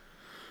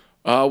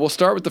 We'll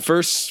start with the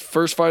first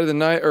fight of the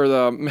night, or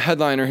the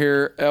headliner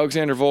here,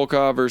 Alexander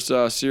Volkov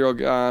versus Cyril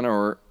Gane,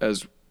 or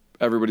as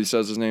everybody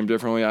says his name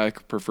differently, I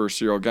prefer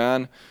Cyril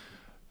Gane.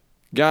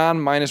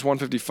 Gane minus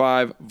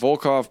 155,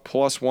 Volkov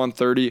plus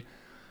 130.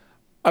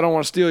 I don't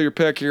want to steal your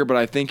pick here, but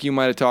I think you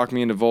might have talked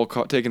me into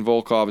taking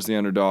Volkov as the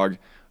underdog.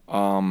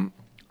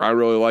 I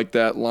really like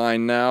that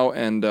line now,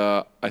 and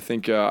I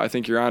think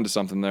you're onto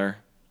something there.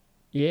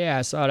 Yeah,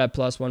 I saw that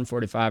plus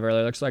 145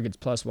 earlier. Looks like it's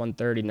plus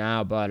 130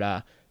 now,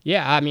 but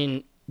yeah, I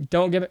mean,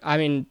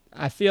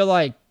 I feel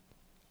like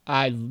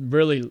I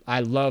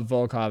love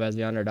Volkov as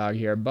the underdog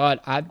here,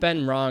 but I've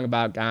been wrong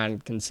about Gane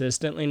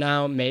consistently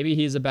now. Maybe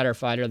he's a better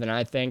fighter than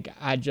I think.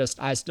 I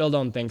still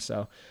don't think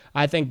so.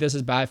 I think this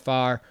is by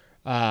far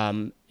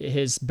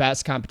his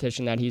best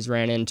competition that he's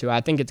ran into.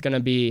 I think it's going to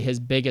be his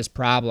biggest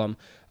problem.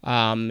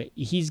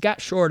 He's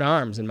got short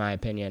arms, in my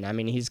opinion. I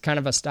mean, he's kind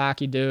of a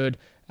stocky dude.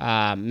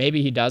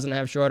 Maybe he doesn't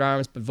have short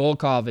arms, but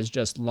Volkov is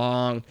just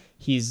long.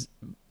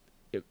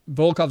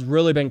 Volkov's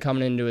really been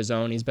coming into his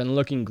own. He's been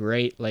looking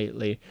great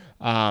lately.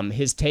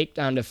 His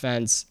takedown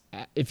defense,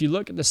 if you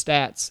look at the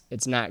stats,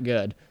 it's not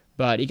good.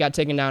 But he got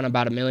taken down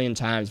about 1 million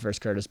times versus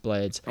Curtis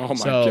Blades. Oh,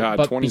 my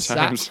God, 20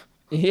 times.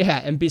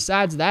 Yeah, and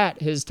besides that,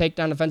 his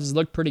takedown defenses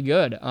look pretty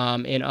good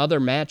in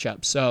other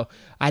matchups. So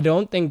I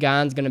don't think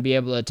Gane's going to be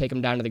able to take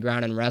him down to the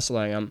ground and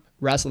wrestle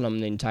him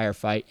the entire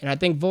fight. And I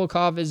think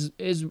Volkov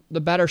is the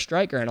better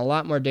striker and a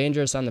lot more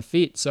dangerous on the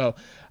feet. So,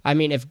 I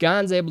mean, if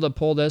Gane's able to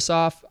pull this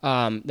off,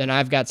 then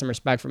I've got some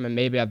respect for him. And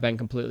maybe I've been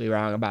completely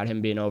wrong about him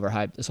being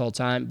overhyped this whole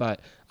time, but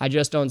I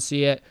just don't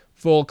see it.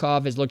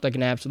 Volkov has looked like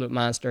an absolute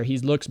monster. He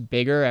looks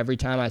bigger every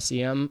time I see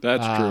him.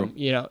 That's true.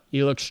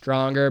 He looks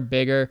stronger,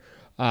 bigger.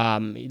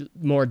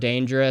 More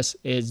dangerous.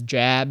 His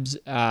jabs,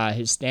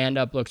 his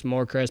stand-up looks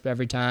more crisp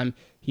every time.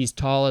 He's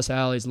tall as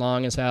hell. He's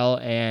long as hell,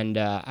 and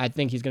I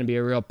think he's going to be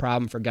a real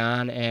problem for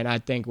Gane. And I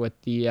think with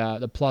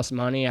the plus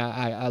money,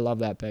 I love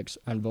that pick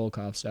on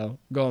Volkov. So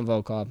going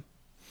Volkov.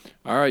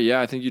 All right,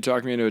 yeah, I think you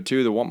talked me into it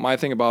too. My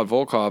thing about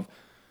Volkov,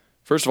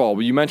 first of all,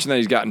 you mentioned that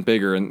he's gotten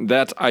bigger, and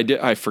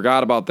I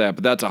forgot about that,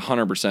 but that's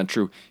 100%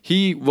 true.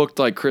 He looked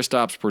like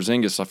Kristaps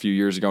Porzingis a few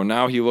years ago.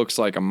 Now he looks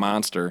like a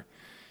monster.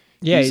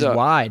 Yeah, he's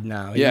wide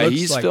now.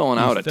 He's filling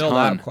out a ton. Filled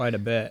out quite a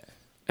bit.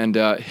 And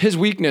his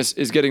weakness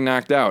is getting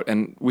knocked out,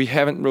 and we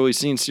haven't really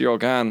seen Cyril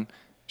Gane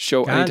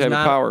show any type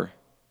of power.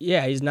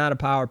 Yeah, he's not a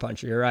power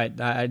puncher. You're right.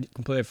 I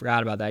completely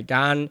forgot about that.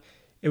 Gane,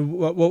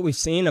 what we've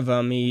seen of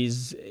him,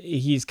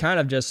 he's kind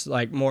of just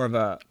like more of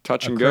a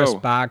touch and crisp go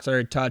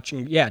boxer, touch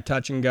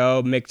and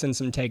go, mixing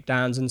some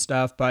takedowns and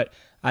stuff. But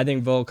I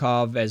think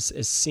Volkov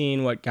has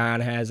seen what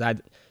Gane has.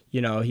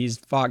 He's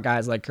fought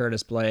guys like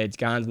Curtis Blades.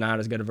 Gane's not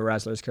as good of a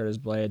wrestler as Curtis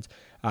Blades.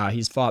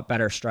 He's fought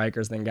better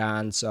strikers than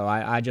Gane. So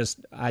I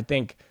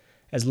think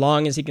as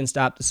long as he can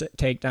stop the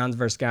takedowns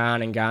versus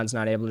Gane and Gane's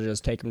not able to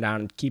just take him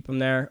down and keep him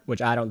there,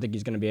 which I don't think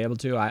he's going to be able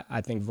to,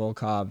 I think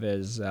Volkov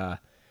is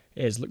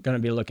going to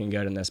be looking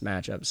good in this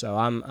matchup. So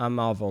I'm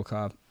all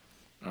Volkov.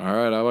 All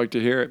right, I like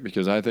to hear it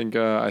because I think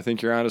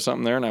you're onto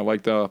something there, and I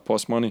like the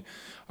plus money.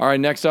 All right,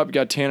 next up, you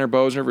got Tanner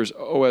Bosner versus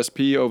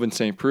OSP, Ovince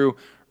St. Preux.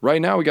 Right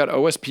now, we got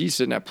OSP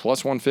sitting at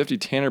plus 150,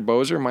 Tanner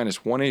Bosner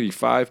minus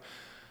 185.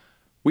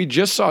 We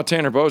just saw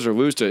Tanner Bosner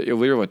lose to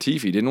Ilir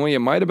Latifi, didn't we? It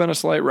might have been a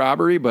slight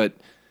robbery, but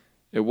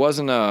it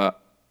wasn't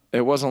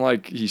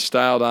like he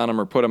styled on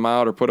him or put him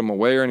out or put him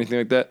away or anything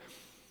like that.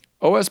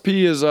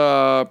 OSP is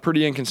a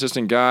pretty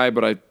inconsistent guy,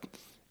 but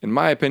in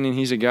my opinion,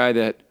 he's a guy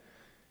that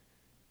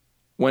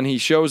when he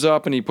shows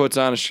up and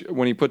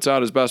when he puts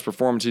out his best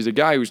performance, he's a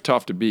guy who's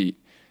tough to beat.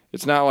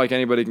 It's not like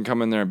anybody can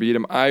come in there and beat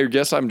him. I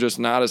guess I'm just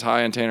not as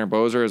high on Tanner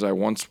Bosner as I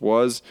once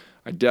was.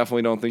 I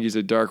definitely don't think he's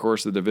a dark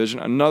horse of the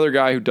division. Another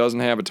guy who doesn't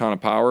have a ton of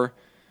power,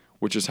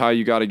 which is how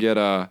you got to get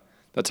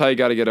that's how you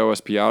got to get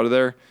OSP out of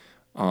there.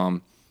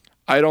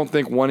 I don't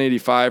think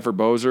 185 for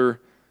Bosner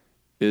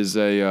is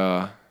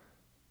a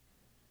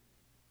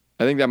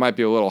I think that might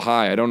be a little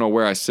high. I don't know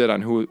where I sit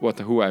on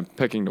who I'm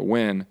picking to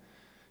win.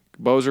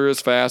 Boser is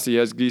fast. He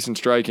has decent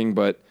striking,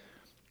 but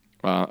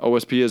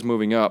OSP is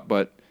moving up.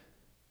 But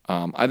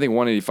I think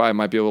 185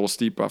 might be a little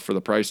steep for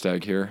the price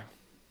tag here.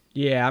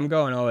 Yeah, I'm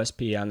going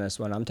OSP on this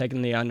one. I'm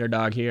taking the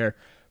underdog here.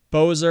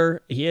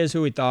 Boser, he is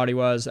who we thought he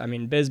was. I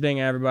mean, Bisping,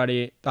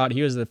 everybody thought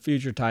he was the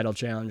future title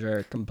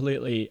challenger.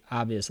 Completely,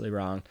 obviously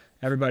wrong.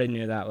 Everybody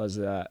knew that was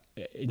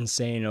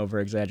insane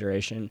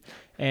over-exaggeration.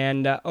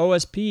 And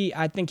OSP,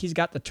 I think he's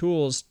got the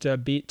tools to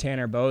beat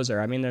Tanner Boser.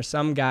 I mean, there's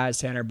some guys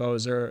Tanner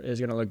Boser is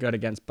going to look good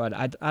against, but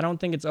I don't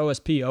think it's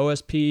OSP.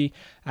 OSP,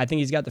 I think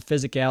he's got the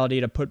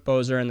physicality to put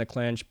Boser in the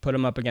clinch, put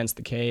him up against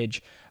the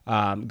cage,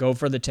 go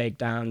for the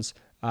takedowns.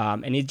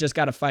 And he's just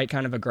got to fight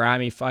kind of a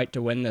grimy fight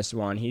to win this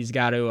one. He's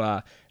got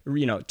to,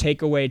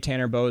 take away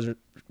Tanner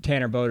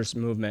Boser's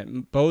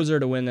movement. Boser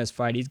to win this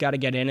fight, he's got to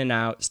get in and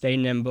out, stay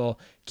nimble,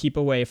 keep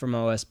away from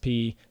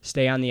OSP,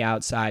 stay on the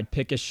outside,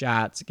 pick his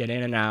shots, get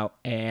in and out,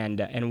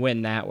 and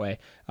win that way.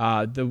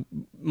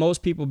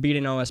 Most people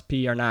beating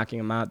OSP are knocking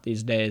him out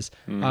these days.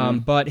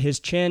 But his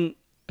chin,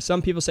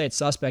 some people say it's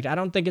suspect. I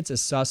don't think it's as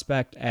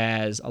suspect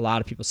as a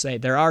lot of people say.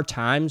 There are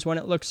times when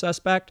it looks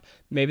suspect.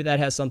 Maybe that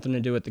has something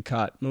to do with the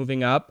cut.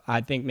 Moving up,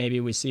 I think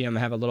maybe we see him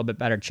have a little bit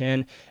better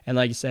chin. And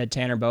like you said,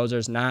 Tanner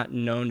Boser's not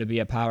known to be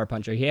a power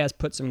puncher. He has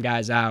put some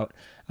guys out.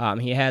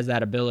 He has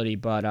that ability,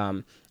 but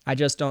I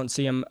just don't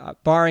see him,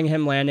 barring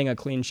him landing a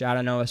clean shot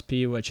on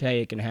OSP, which,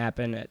 hey, it can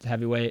happen at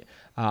heavyweight.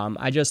 I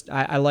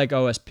like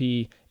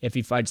OSP if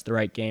he fights the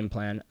right game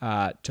plan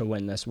to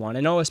win this one.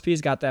 And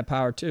OSP's got that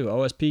power too.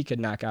 OSP could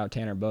knock out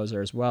Tanner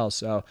Boser as well.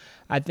 So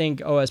I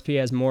think OSP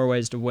has more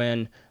ways to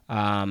win.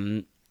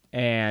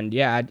 And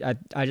yeah,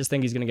 I just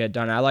think he's going to get it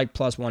done. I like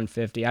plus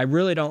 150. I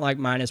really don't like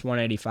minus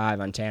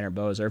 185 on Tanner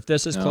Boser. If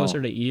this is closer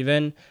to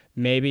even,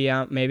 maybe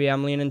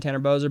I'm leaning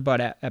Tanner Boser. But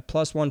at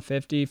plus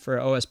 150 for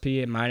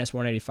OSP and minus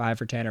 185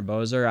 for Tanner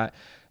Boser,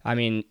 I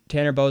mean,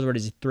 Tanner Boser, what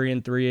is he,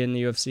 3-3 in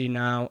the UFC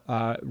now,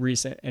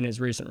 in his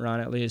recent run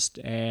at least.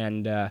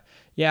 And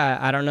yeah,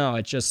 I don't know.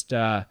 It's just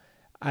I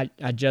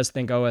just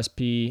think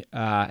OSP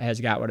has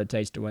got what it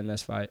takes to win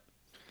this fight.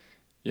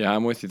 Yeah,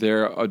 I'm with you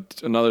there.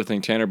 Another thing,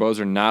 Tanner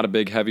Boser, not a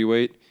big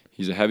heavyweight.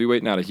 He's a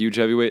heavyweight, not a huge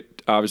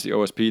heavyweight. Obviously,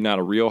 OSP, not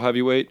a real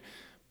heavyweight,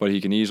 but he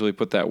can easily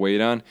put that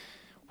weight on.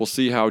 We'll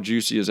see how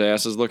juicy his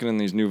ass is looking in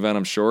these new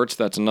Venom shorts.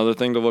 That's another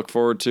thing to look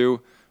forward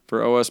to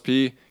for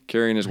OSP,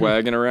 carrying his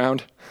wagon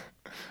around.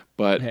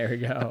 But there we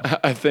go.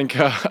 I think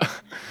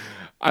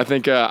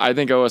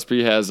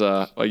OSP has,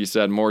 like you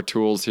said, more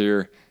tools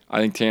here. I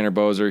think Tanner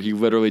Boser, he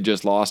literally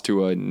just lost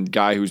to a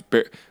guy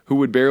who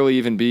would barely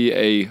even be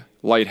a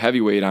light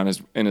heavyweight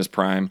in his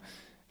prime,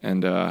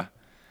 and I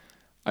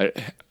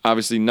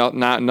obviously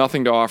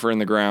nothing to offer in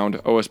the ground.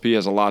 OSP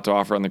has a lot to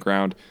offer on the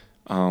ground.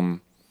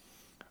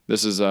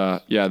 This is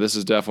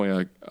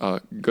definitely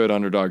a good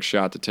underdog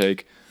shot to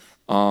take.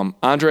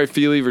 Andre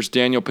Fili versus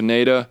Daniel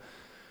Pineda.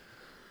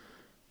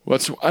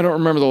 I don't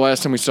remember the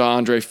last time we saw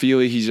Andre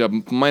Fili. He's a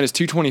minus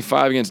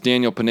 225 against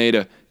Daniel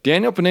Pineda.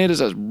 Daniel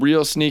Pineda's a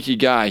real sneaky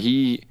guy.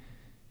 He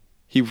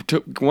went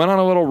on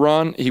a little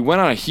run. He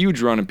went on a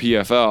huge run in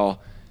PFL.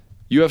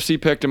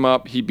 UFC picked him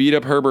up. He beat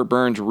up Herbert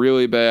Burns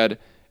really bad,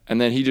 and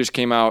then he just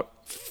came out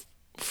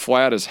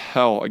flat as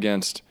hell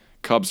against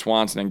Cub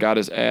Swanson and got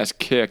his ass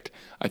kicked.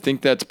 I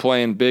think that's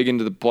playing big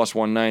into the plus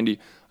 190.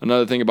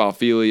 Another thing about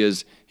Fili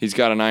is he's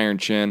got an iron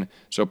chin,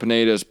 so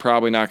Pineda is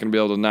probably not going to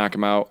be able to knock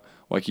him out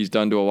like he's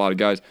done to a lot of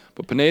guys.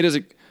 But Pineda's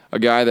a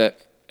guy that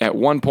at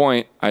one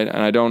point,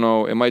 I don't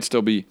know, it might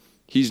still be,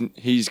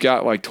 he's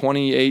got like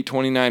 28,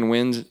 29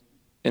 wins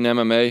in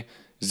MMA,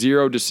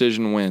 0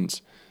 decision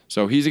wins.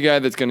 So he's a guy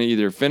that's going to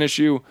either finish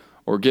you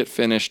or get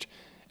finished,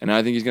 and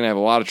I think he's going to have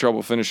a lot of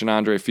trouble finishing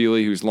Andre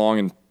Fili, who's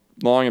long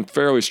and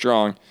fairly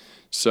strong.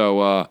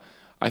 So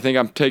I think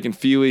I'm taking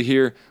Fili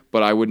here,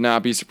 but I would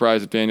not be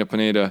surprised if Daniel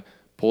Pineda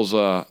pulls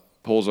a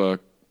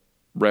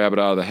rabbit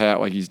out of the hat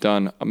like he's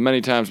done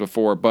many times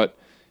before. But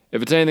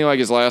if it's anything like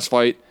his last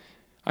fight,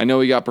 I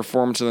know he got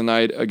performance of the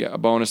night, a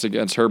bonus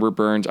against Herbert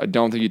Burns. I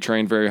don't think he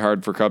trained very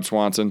hard for Cub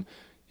Swanson.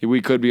 We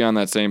could be on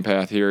that same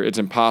path here. It's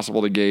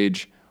impossible to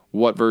gauge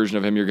what version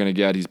of him you're going to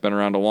get. He's been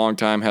around a long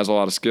time, has a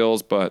lot of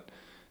skills, but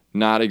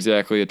not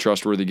exactly a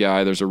trustworthy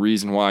guy. There's a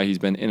reason why he's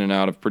been in and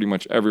out of pretty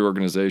much every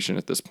organization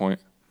at this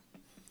point.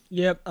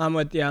 Yep, I'm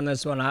with you on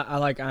this one. I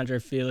like Andre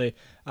Fili.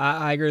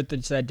 I agree with what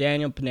you said.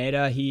 Daniel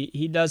Pineda,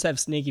 he does have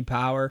sneaky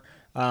power.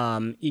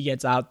 He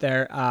gets out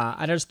there.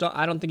 I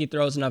don't think he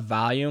throws enough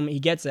volume. He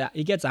gets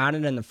on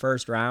it in the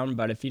first round,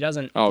 but if he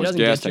doesn't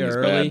get you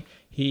early,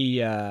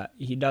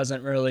 he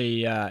doesn't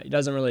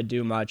really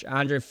do much.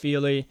 Andre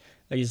Fili,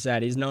 like you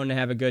said, he's known to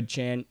have a good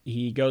chin.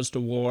 He goes to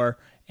war,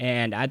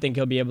 and I think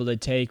he'll be able to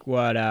take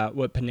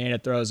what Pineda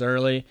throws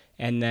early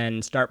and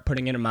then start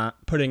putting it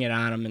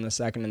on him in the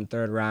second and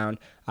third round.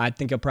 I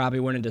think he'll probably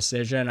win a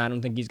decision. I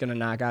don't think he's going to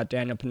knock out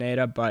Daniel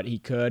Pineda, but he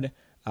could.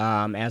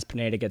 As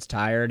Pineda gets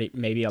tired,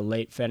 maybe a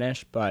late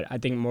finish, but I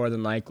think more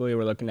than likely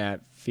we're looking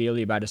at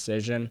Fili by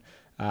decision.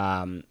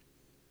 Probably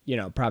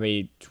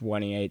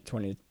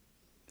 28-20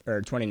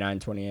 or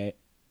 29-28.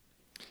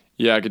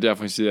 Yeah, I could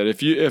definitely see that.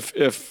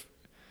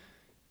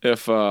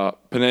 If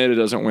Pineda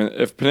doesn't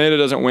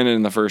win, it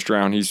in the first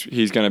round,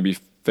 he's going to be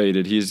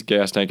faded. His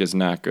gas tank is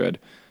not good,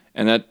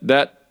 and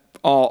that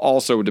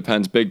also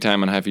depends big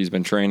time on how he's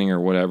been training or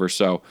whatever.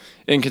 So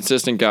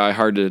inconsistent guy,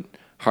 hard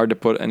to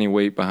put any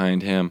weight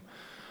behind him.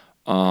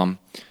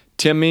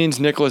 Tim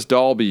Means, Nicholas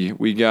Dalby.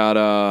 We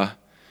got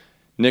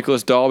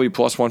Nicholas Dalby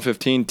plus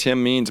 115.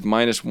 Tim Means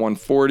minus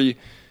 140.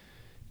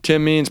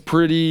 Tim Means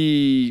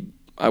pretty,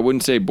 I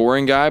wouldn't say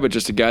boring guy, but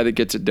just a guy that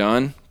gets it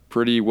done.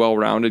 Pretty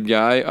well-rounded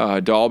guy.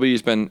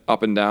 Dalby's been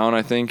up and down,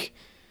 I think.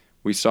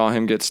 We saw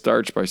him get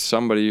starched by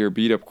somebody or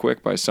beat up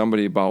quick by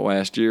somebody about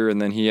last year,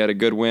 and then he had a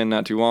good win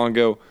not too long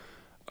ago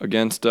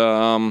against,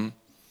 let me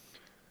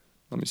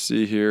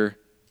see here.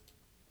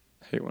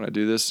 I hate when I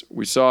do this.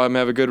 We saw him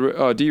have a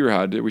good,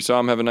 D-Rod. We saw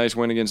him have a nice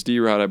win against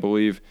D-Rod, I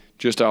believe.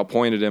 Just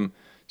outpointed him.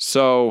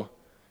 So,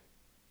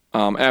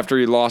 after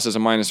he lost as a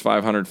minus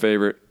 500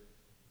 favorite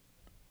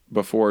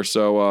before,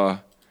 so,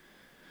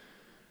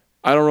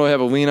 I don't really have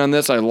a lean on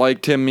this. I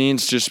like Tim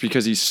Means just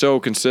because he's so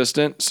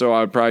consistent. So I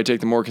would probably take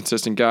the more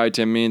consistent guy.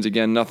 Tim Means,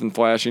 again, nothing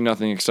flashy,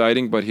 nothing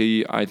exciting, but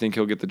I think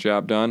he'll get the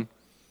job done.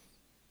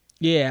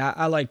 Yeah,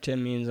 I like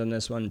Tim Means on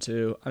this one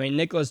too. I mean,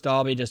 Nicholas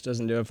Dalby just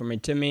doesn't do it for me.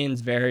 Tim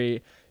Means,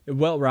 very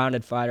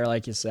well-rounded fighter,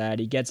 like you said.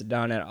 He gets it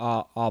done at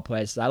all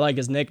places. I like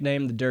his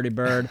nickname, the Dirty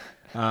Bird.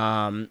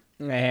 I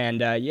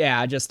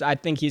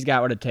think he's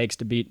got what it takes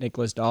to beat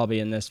Nicholas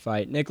Dalby in this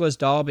fight. Nicholas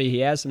Dalby,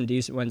 he has some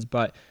decent wins,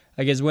 but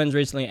like his wins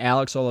recently,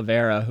 Alex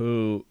Oliveira,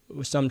 who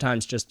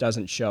sometimes just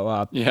doesn't show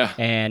up. Yeah.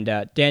 And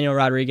Daniel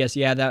Rodriguez,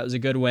 yeah, that was a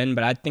good win,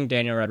 but I think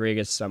Daniel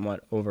Rodriguez is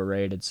somewhat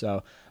overrated.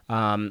 So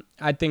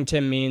I think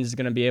Tim Means is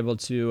going to be able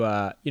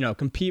to,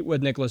 compete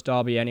with Nicholas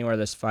Dalby anywhere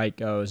this fight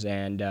goes.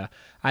 And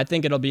I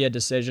think it'll be a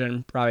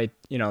decision, probably,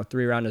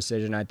 3-round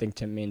decision. I think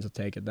Tim Means will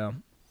take it, though.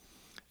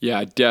 Yeah,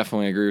 I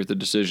definitely agree with the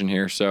decision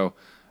here. So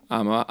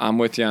I'm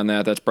with you on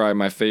that. That's probably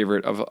my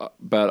favorite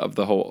bet of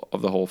the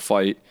whole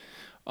fight.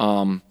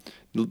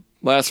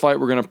 Last fight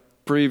we're going to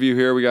preview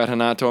here, we got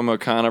Renato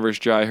Moicano versus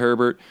Jai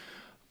Herbert.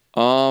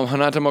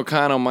 Renato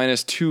Moicano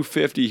minus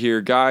 250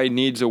 here. Guy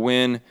needs a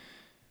win.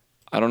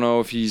 I don't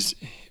know if he's...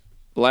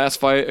 Last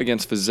fight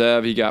against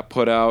Fiziev, he got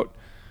put out.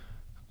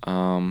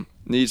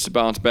 Needs to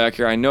bounce back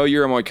here. I know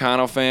you're a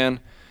Moicano fan.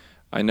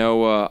 I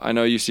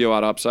know you see a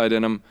lot of upside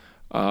in him.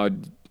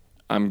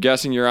 I'm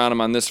guessing you're on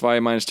him on this fight.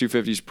 Minus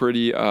 250 is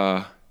pretty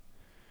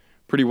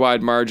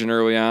wide margin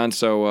early on.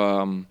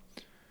 So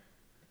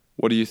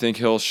what do you think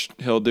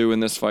he'll do in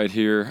this fight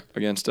here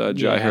against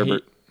Jai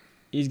Herbert?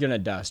 He's gonna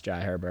dust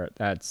Jai Herbert.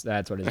 That's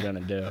what he's gonna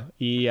do.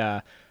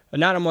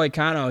 Renato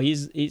Moicano,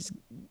 he's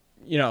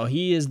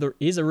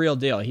a real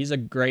deal. He's a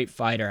great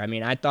fighter. I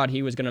mean, I thought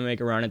he was gonna make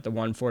a run at the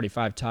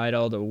 145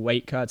 title. The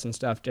weight cuts and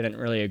stuff didn't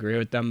really agree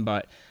with them,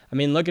 but I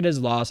mean, look at his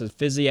losses.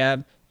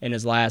 Fiziev in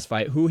his last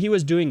fight, who he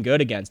was doing good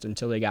against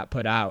until he got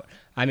put out.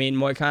 I mean,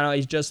 Moicano,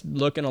 he's just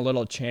looking a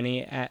little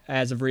chinny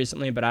as of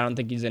recently, but I don't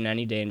think he's in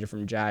any danger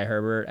from Jai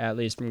Herbert, at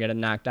least from getting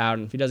knocked out.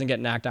 And if he doesn't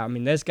get knocked out, I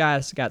mean, this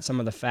guy's got some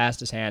of the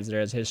fastest hands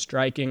there is. His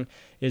striking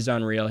is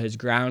unreal. His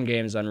ground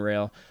game is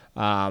unreal.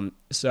 Renato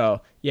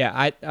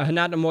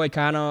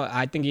Moicano,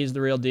 I think he's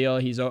the real deal.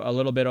 He's a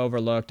little bit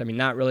overlooked. I mean,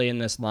 not really in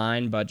this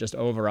line, but just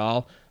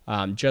overall,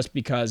 just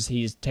because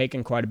he's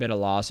taken quite a bit of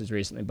losses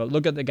recently. But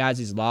look at the guys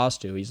he's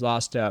lost to. He's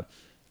lost to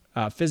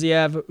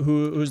Fiziev,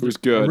 who's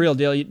good. A real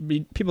deal.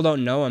 People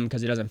don't know him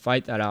because he doesn't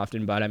fight that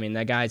often, but I mean,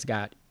 that guy's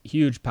got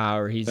huge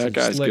power. He's a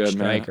slick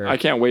striker. Man. I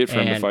can't wait for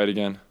him to fight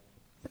again.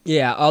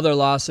 Yeah, other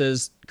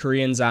losses,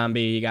 Korean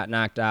Zombie, he got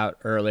knocked out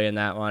early in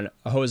that one.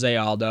 Jose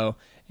Aldo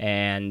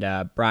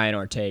and Brian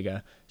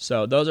Ortega.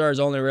 So those are his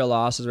only real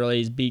losses, really.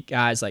 He's beat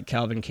guys like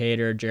Kelvin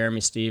Cater,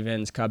 Jeremy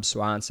Stevens, Cub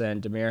Swanson,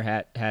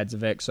 Damir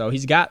Hadzovic. So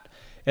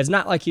it's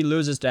not like he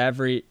loses to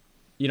every...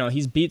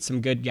 he's beat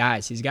some good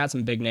guys. He's got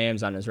some big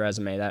names on his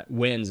resume that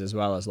wins as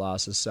well as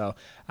losses. So,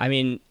 I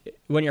mean,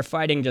 when you're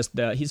fighting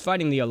he's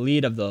fighting the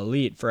elite of the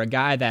elite for a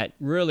guy that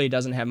really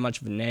doesn't have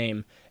much of a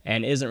name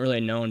and isn't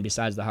really known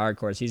besides the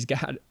hardcores. He's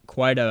got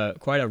quite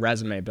a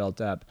resume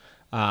built up.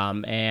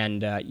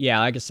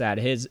 Like I said,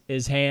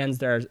 his hands,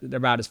 they're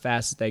about as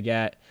fast as they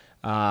get.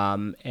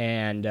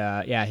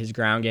 His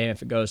ground game,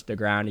 if it goes to the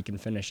ground, he can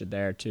finish it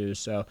there too.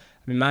 So, I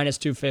mean, minus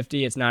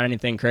 250, it's not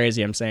anything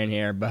crazy I'm saying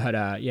here, but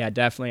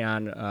definitely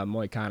on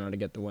Moicano to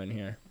get the win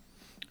here.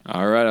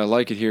 All right, I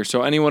like it here.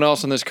 So, anyone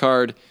else on this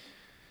card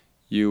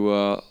you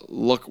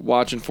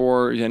watching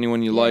for?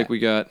 Anyone you like? We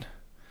got.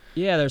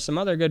 Yeah, there's some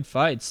other good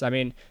fights. I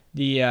mean,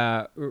 the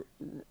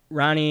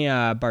Ronnie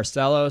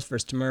Barcelos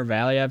versus Timur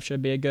Valiev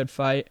should be a good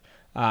fight.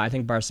 I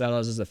think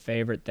Barcelos is a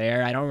favorite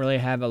there. I don't really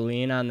have a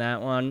lean on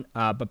that one,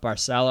 but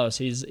Barcelos,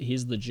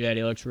 he's legit.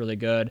 He looks really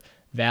good.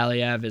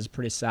 Valiev is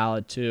pretty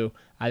solid too.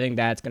 I think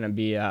that's going to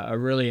be a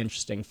really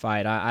interesting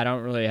fight. I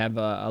don't really have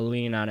a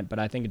lean on it, but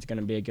I think it's going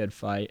to be a good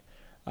fight.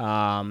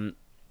 Other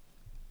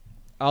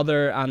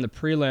on the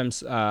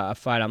prelims, a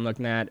fight I'm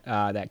looking at,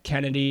 that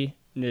Kennedy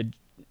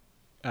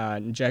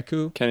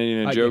Njoku.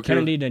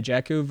 Kennedy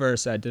Njoku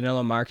versus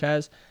Danilo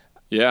Marquez.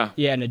 Yeah.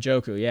 Yeah,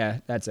 Njoku. Yeah,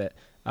 that's it.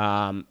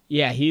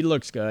 Yeah, he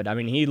looks good. I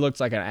mean, he looks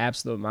like an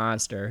absolute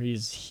monster.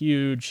 He's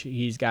huge.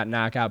 He's got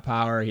knockout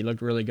power. He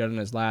looked really good in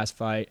his last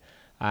fight.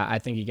 I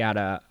think he got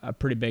a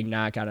pretty big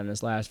knockout in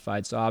his last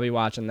fight, so I'll be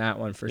watching that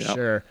one for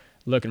sure,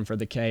 looking for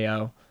the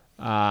KO.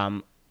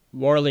 Warlley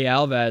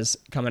Alves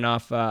coming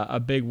off a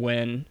big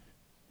win,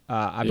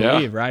 I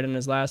believe, right, in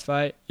his last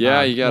fight?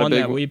 Yeah, he got one a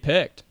big that we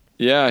picked.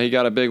 Yeah, he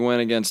got a big win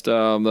against the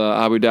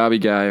Abu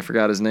Dhabi guy. I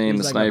forgot his name,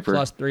 He's the like sniper. A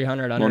plus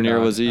 300 underdog. Munir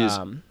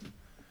Laziz.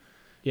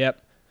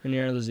 Yep,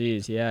 Munir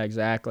Laziz. Yeah,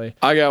 exactly.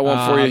 I got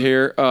one for you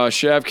here.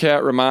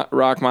 Shavkat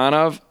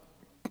Rakhmonov,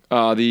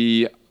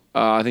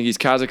 I think he's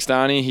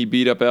Kazakhstani. He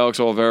beat up Alex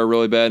Oliveira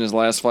really bad in his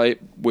last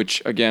fight,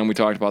 which, again, we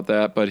talked about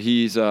that. But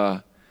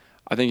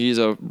I think he's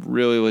a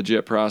really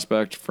legit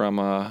prospect from,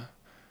 I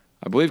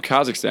believe,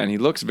 Kazakhstan. He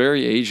looks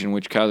very Asian,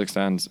 which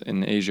Kazakhstan's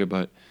in Asia,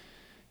 but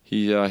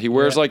he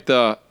wears like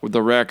the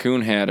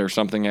raccoon hat or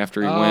something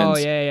after he wins.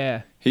 Oh,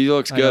 yeah. He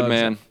looks good,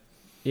 man.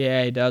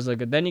 Yeah, he does look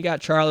good. Then you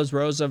got Charles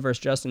Rosa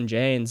versus Justin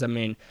James. I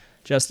mean,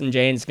 Justin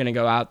James is going to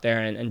go out there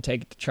and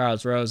take it to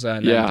Charles Rosa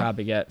and then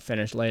probably get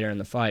finished later in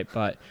the fight.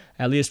 But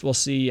at least we'll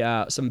see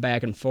some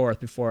back and forth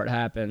before it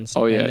happens.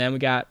 Oh, yeah. And then we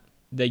got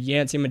the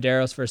Yancy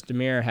Medeiros versus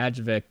Damir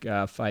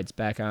Hadzovic fights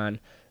back on.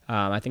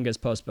 I think it was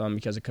postponed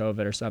because of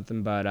COVID or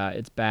something, but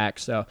it's back.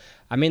 So,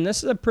 I mean,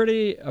 this is a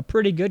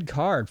pretty good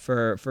card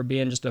for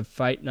being just a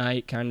fight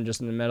night, kind of just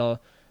in the middle.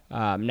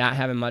 Not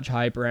having much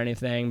hype or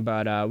anything,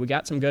 but we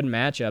got some good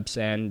matchups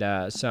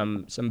and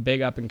some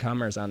big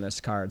up-and-comers on this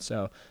card.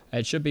 So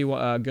it should be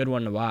a good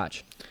one to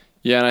watch.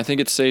 Yeah, and I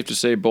think it's safe to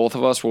say both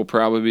of us will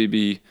probably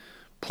be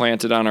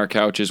planted on our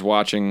couches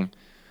watching,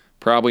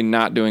 probably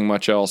not doing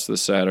much else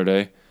this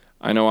Saturday.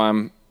 I know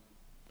I'm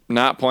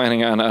not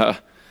planning on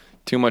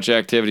too much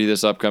activity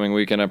this upcoming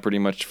weekend. I pretty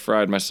much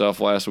fried myself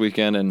last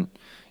weekend, and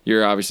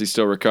you're obviously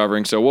still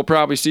recovering. So we'll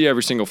probably see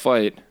every single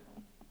fight.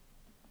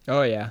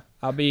 Oh yeah,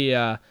 I'll be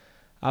I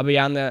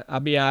don't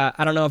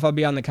know if I'll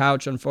be on the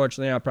couch.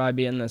 Unfortunately, I'll probably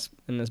be in this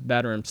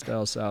bedroom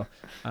still. So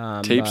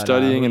tape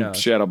studying and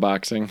shadow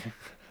boxing.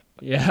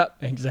 Yep,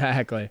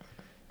 exactly.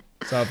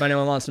 So if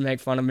anyone wants to make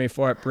fun of me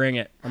for it, bring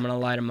it. I'm gonna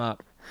light them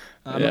up.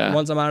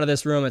 Once I'm out of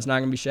this room, it's not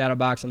gonna be shadow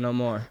boxing no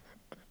more.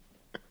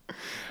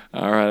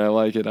 All right, I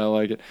like it.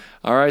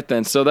 All right,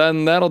 then. So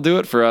then that'll do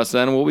it for us.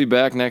 Then we'll be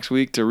back next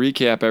week to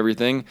recap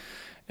everything.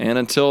 And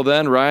until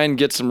then, Ryan,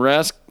 get some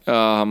rest,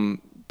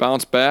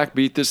 bounce back,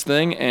 beat this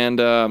thing,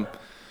 and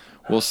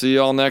we'll see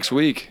you all next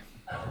week.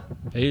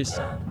 Peace.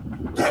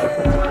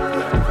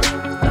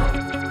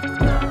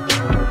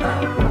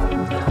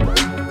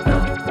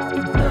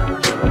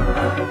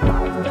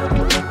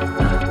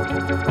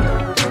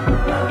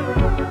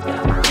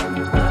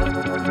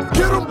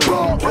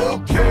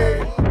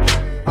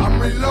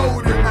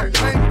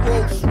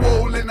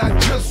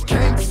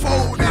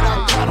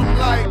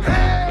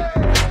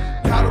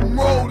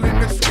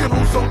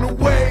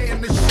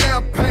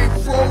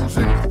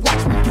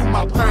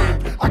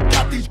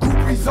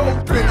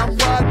 Open, I'm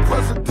riding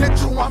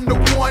presidential, I'm the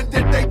one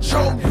that they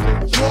chose.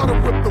 Water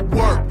rip the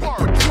work,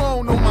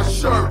 Patron on my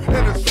shirt,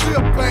 and a sip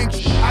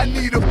ain't I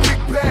need a big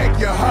bag,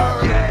 you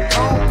heard?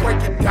 Don't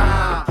break it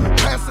down,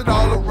 pass it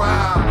all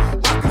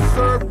around. I can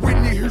serve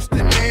Whitney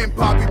Houston and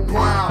Bobby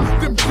Brown.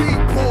 Them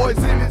D-boys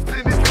in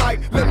it's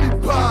like, let me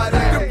buy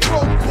that. Them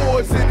pro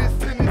boys in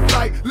it's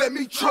like, let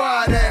me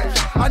try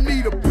that. I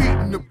need a beat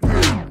in the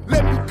beat,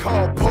 let me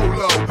call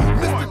Polo.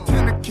 Mr.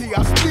 Tennessee,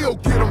 I still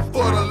get them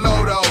for the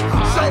Lodo.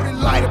 Shorty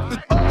light up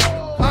the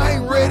I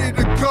ain't ready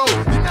to go.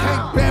 You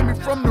can't ban me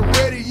from the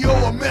radio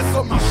or mess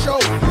up my show.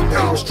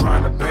 They was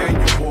trying to ban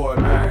you, boy,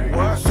 man.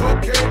 It's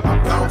okay,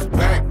 I bounce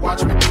back,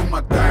 watch me do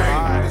my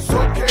thing. It's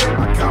okay,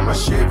 I got my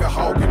Chevy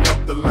hogging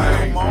up the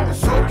lane.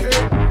 It's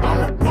okay,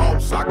 I'm a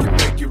boss, I can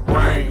make it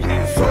rain.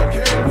 It's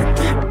okay, we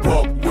get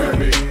buck with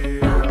me.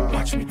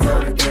 Watch me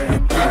turn it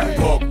down, get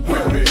buck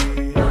with me.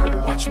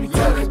 Watch me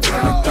turn it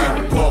down,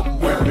 get buck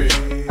with me.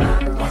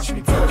 Watch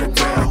me turn it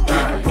down,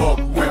 get buck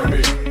with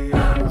me.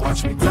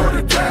 Watch me turn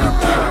it down,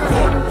 get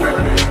buck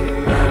with me.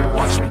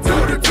 Watch me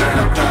turn it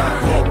down,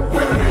 get buck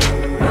with me.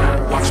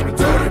 Watch me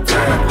turn it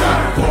down,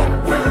 get buck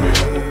with me.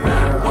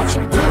 Watch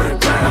me turn it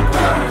down,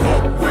 get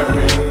buck with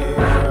me.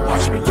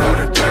 Watch me turn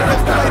it down.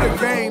 Let's play the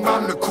game,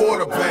 I'm the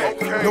quarterback.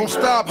 Don't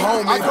stop,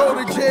 homie. I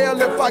go to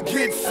jail if I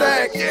get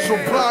sacked. So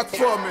block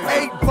for me.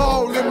 8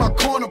 ball in my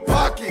corner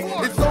pocket.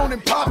 It's on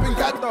and popping,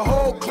 got the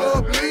whole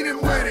club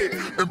leaning with it.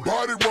 And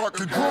body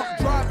rocking, drunk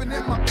driving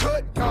in my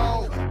cut,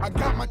 dog. I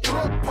got my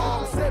truck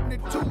Paul,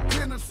 72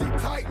 Tennessee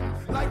Titan.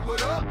 Like,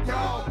 what up,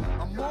 y'all?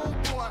 I'm on,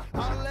 boy.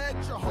 I'll let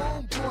your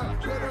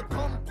homeboy. Better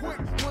come quick.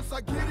 Once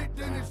I get it,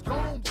 then it's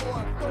gone,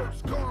 boy.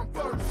 First come,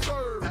 first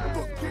serve.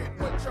 Forget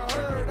what you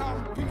heard.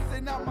 I'm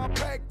piecing out my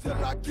back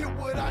till I get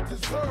what I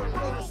deserve.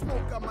 Blow the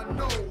smoke out my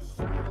nose.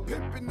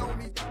 Pimping on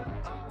these.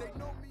 They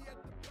know me.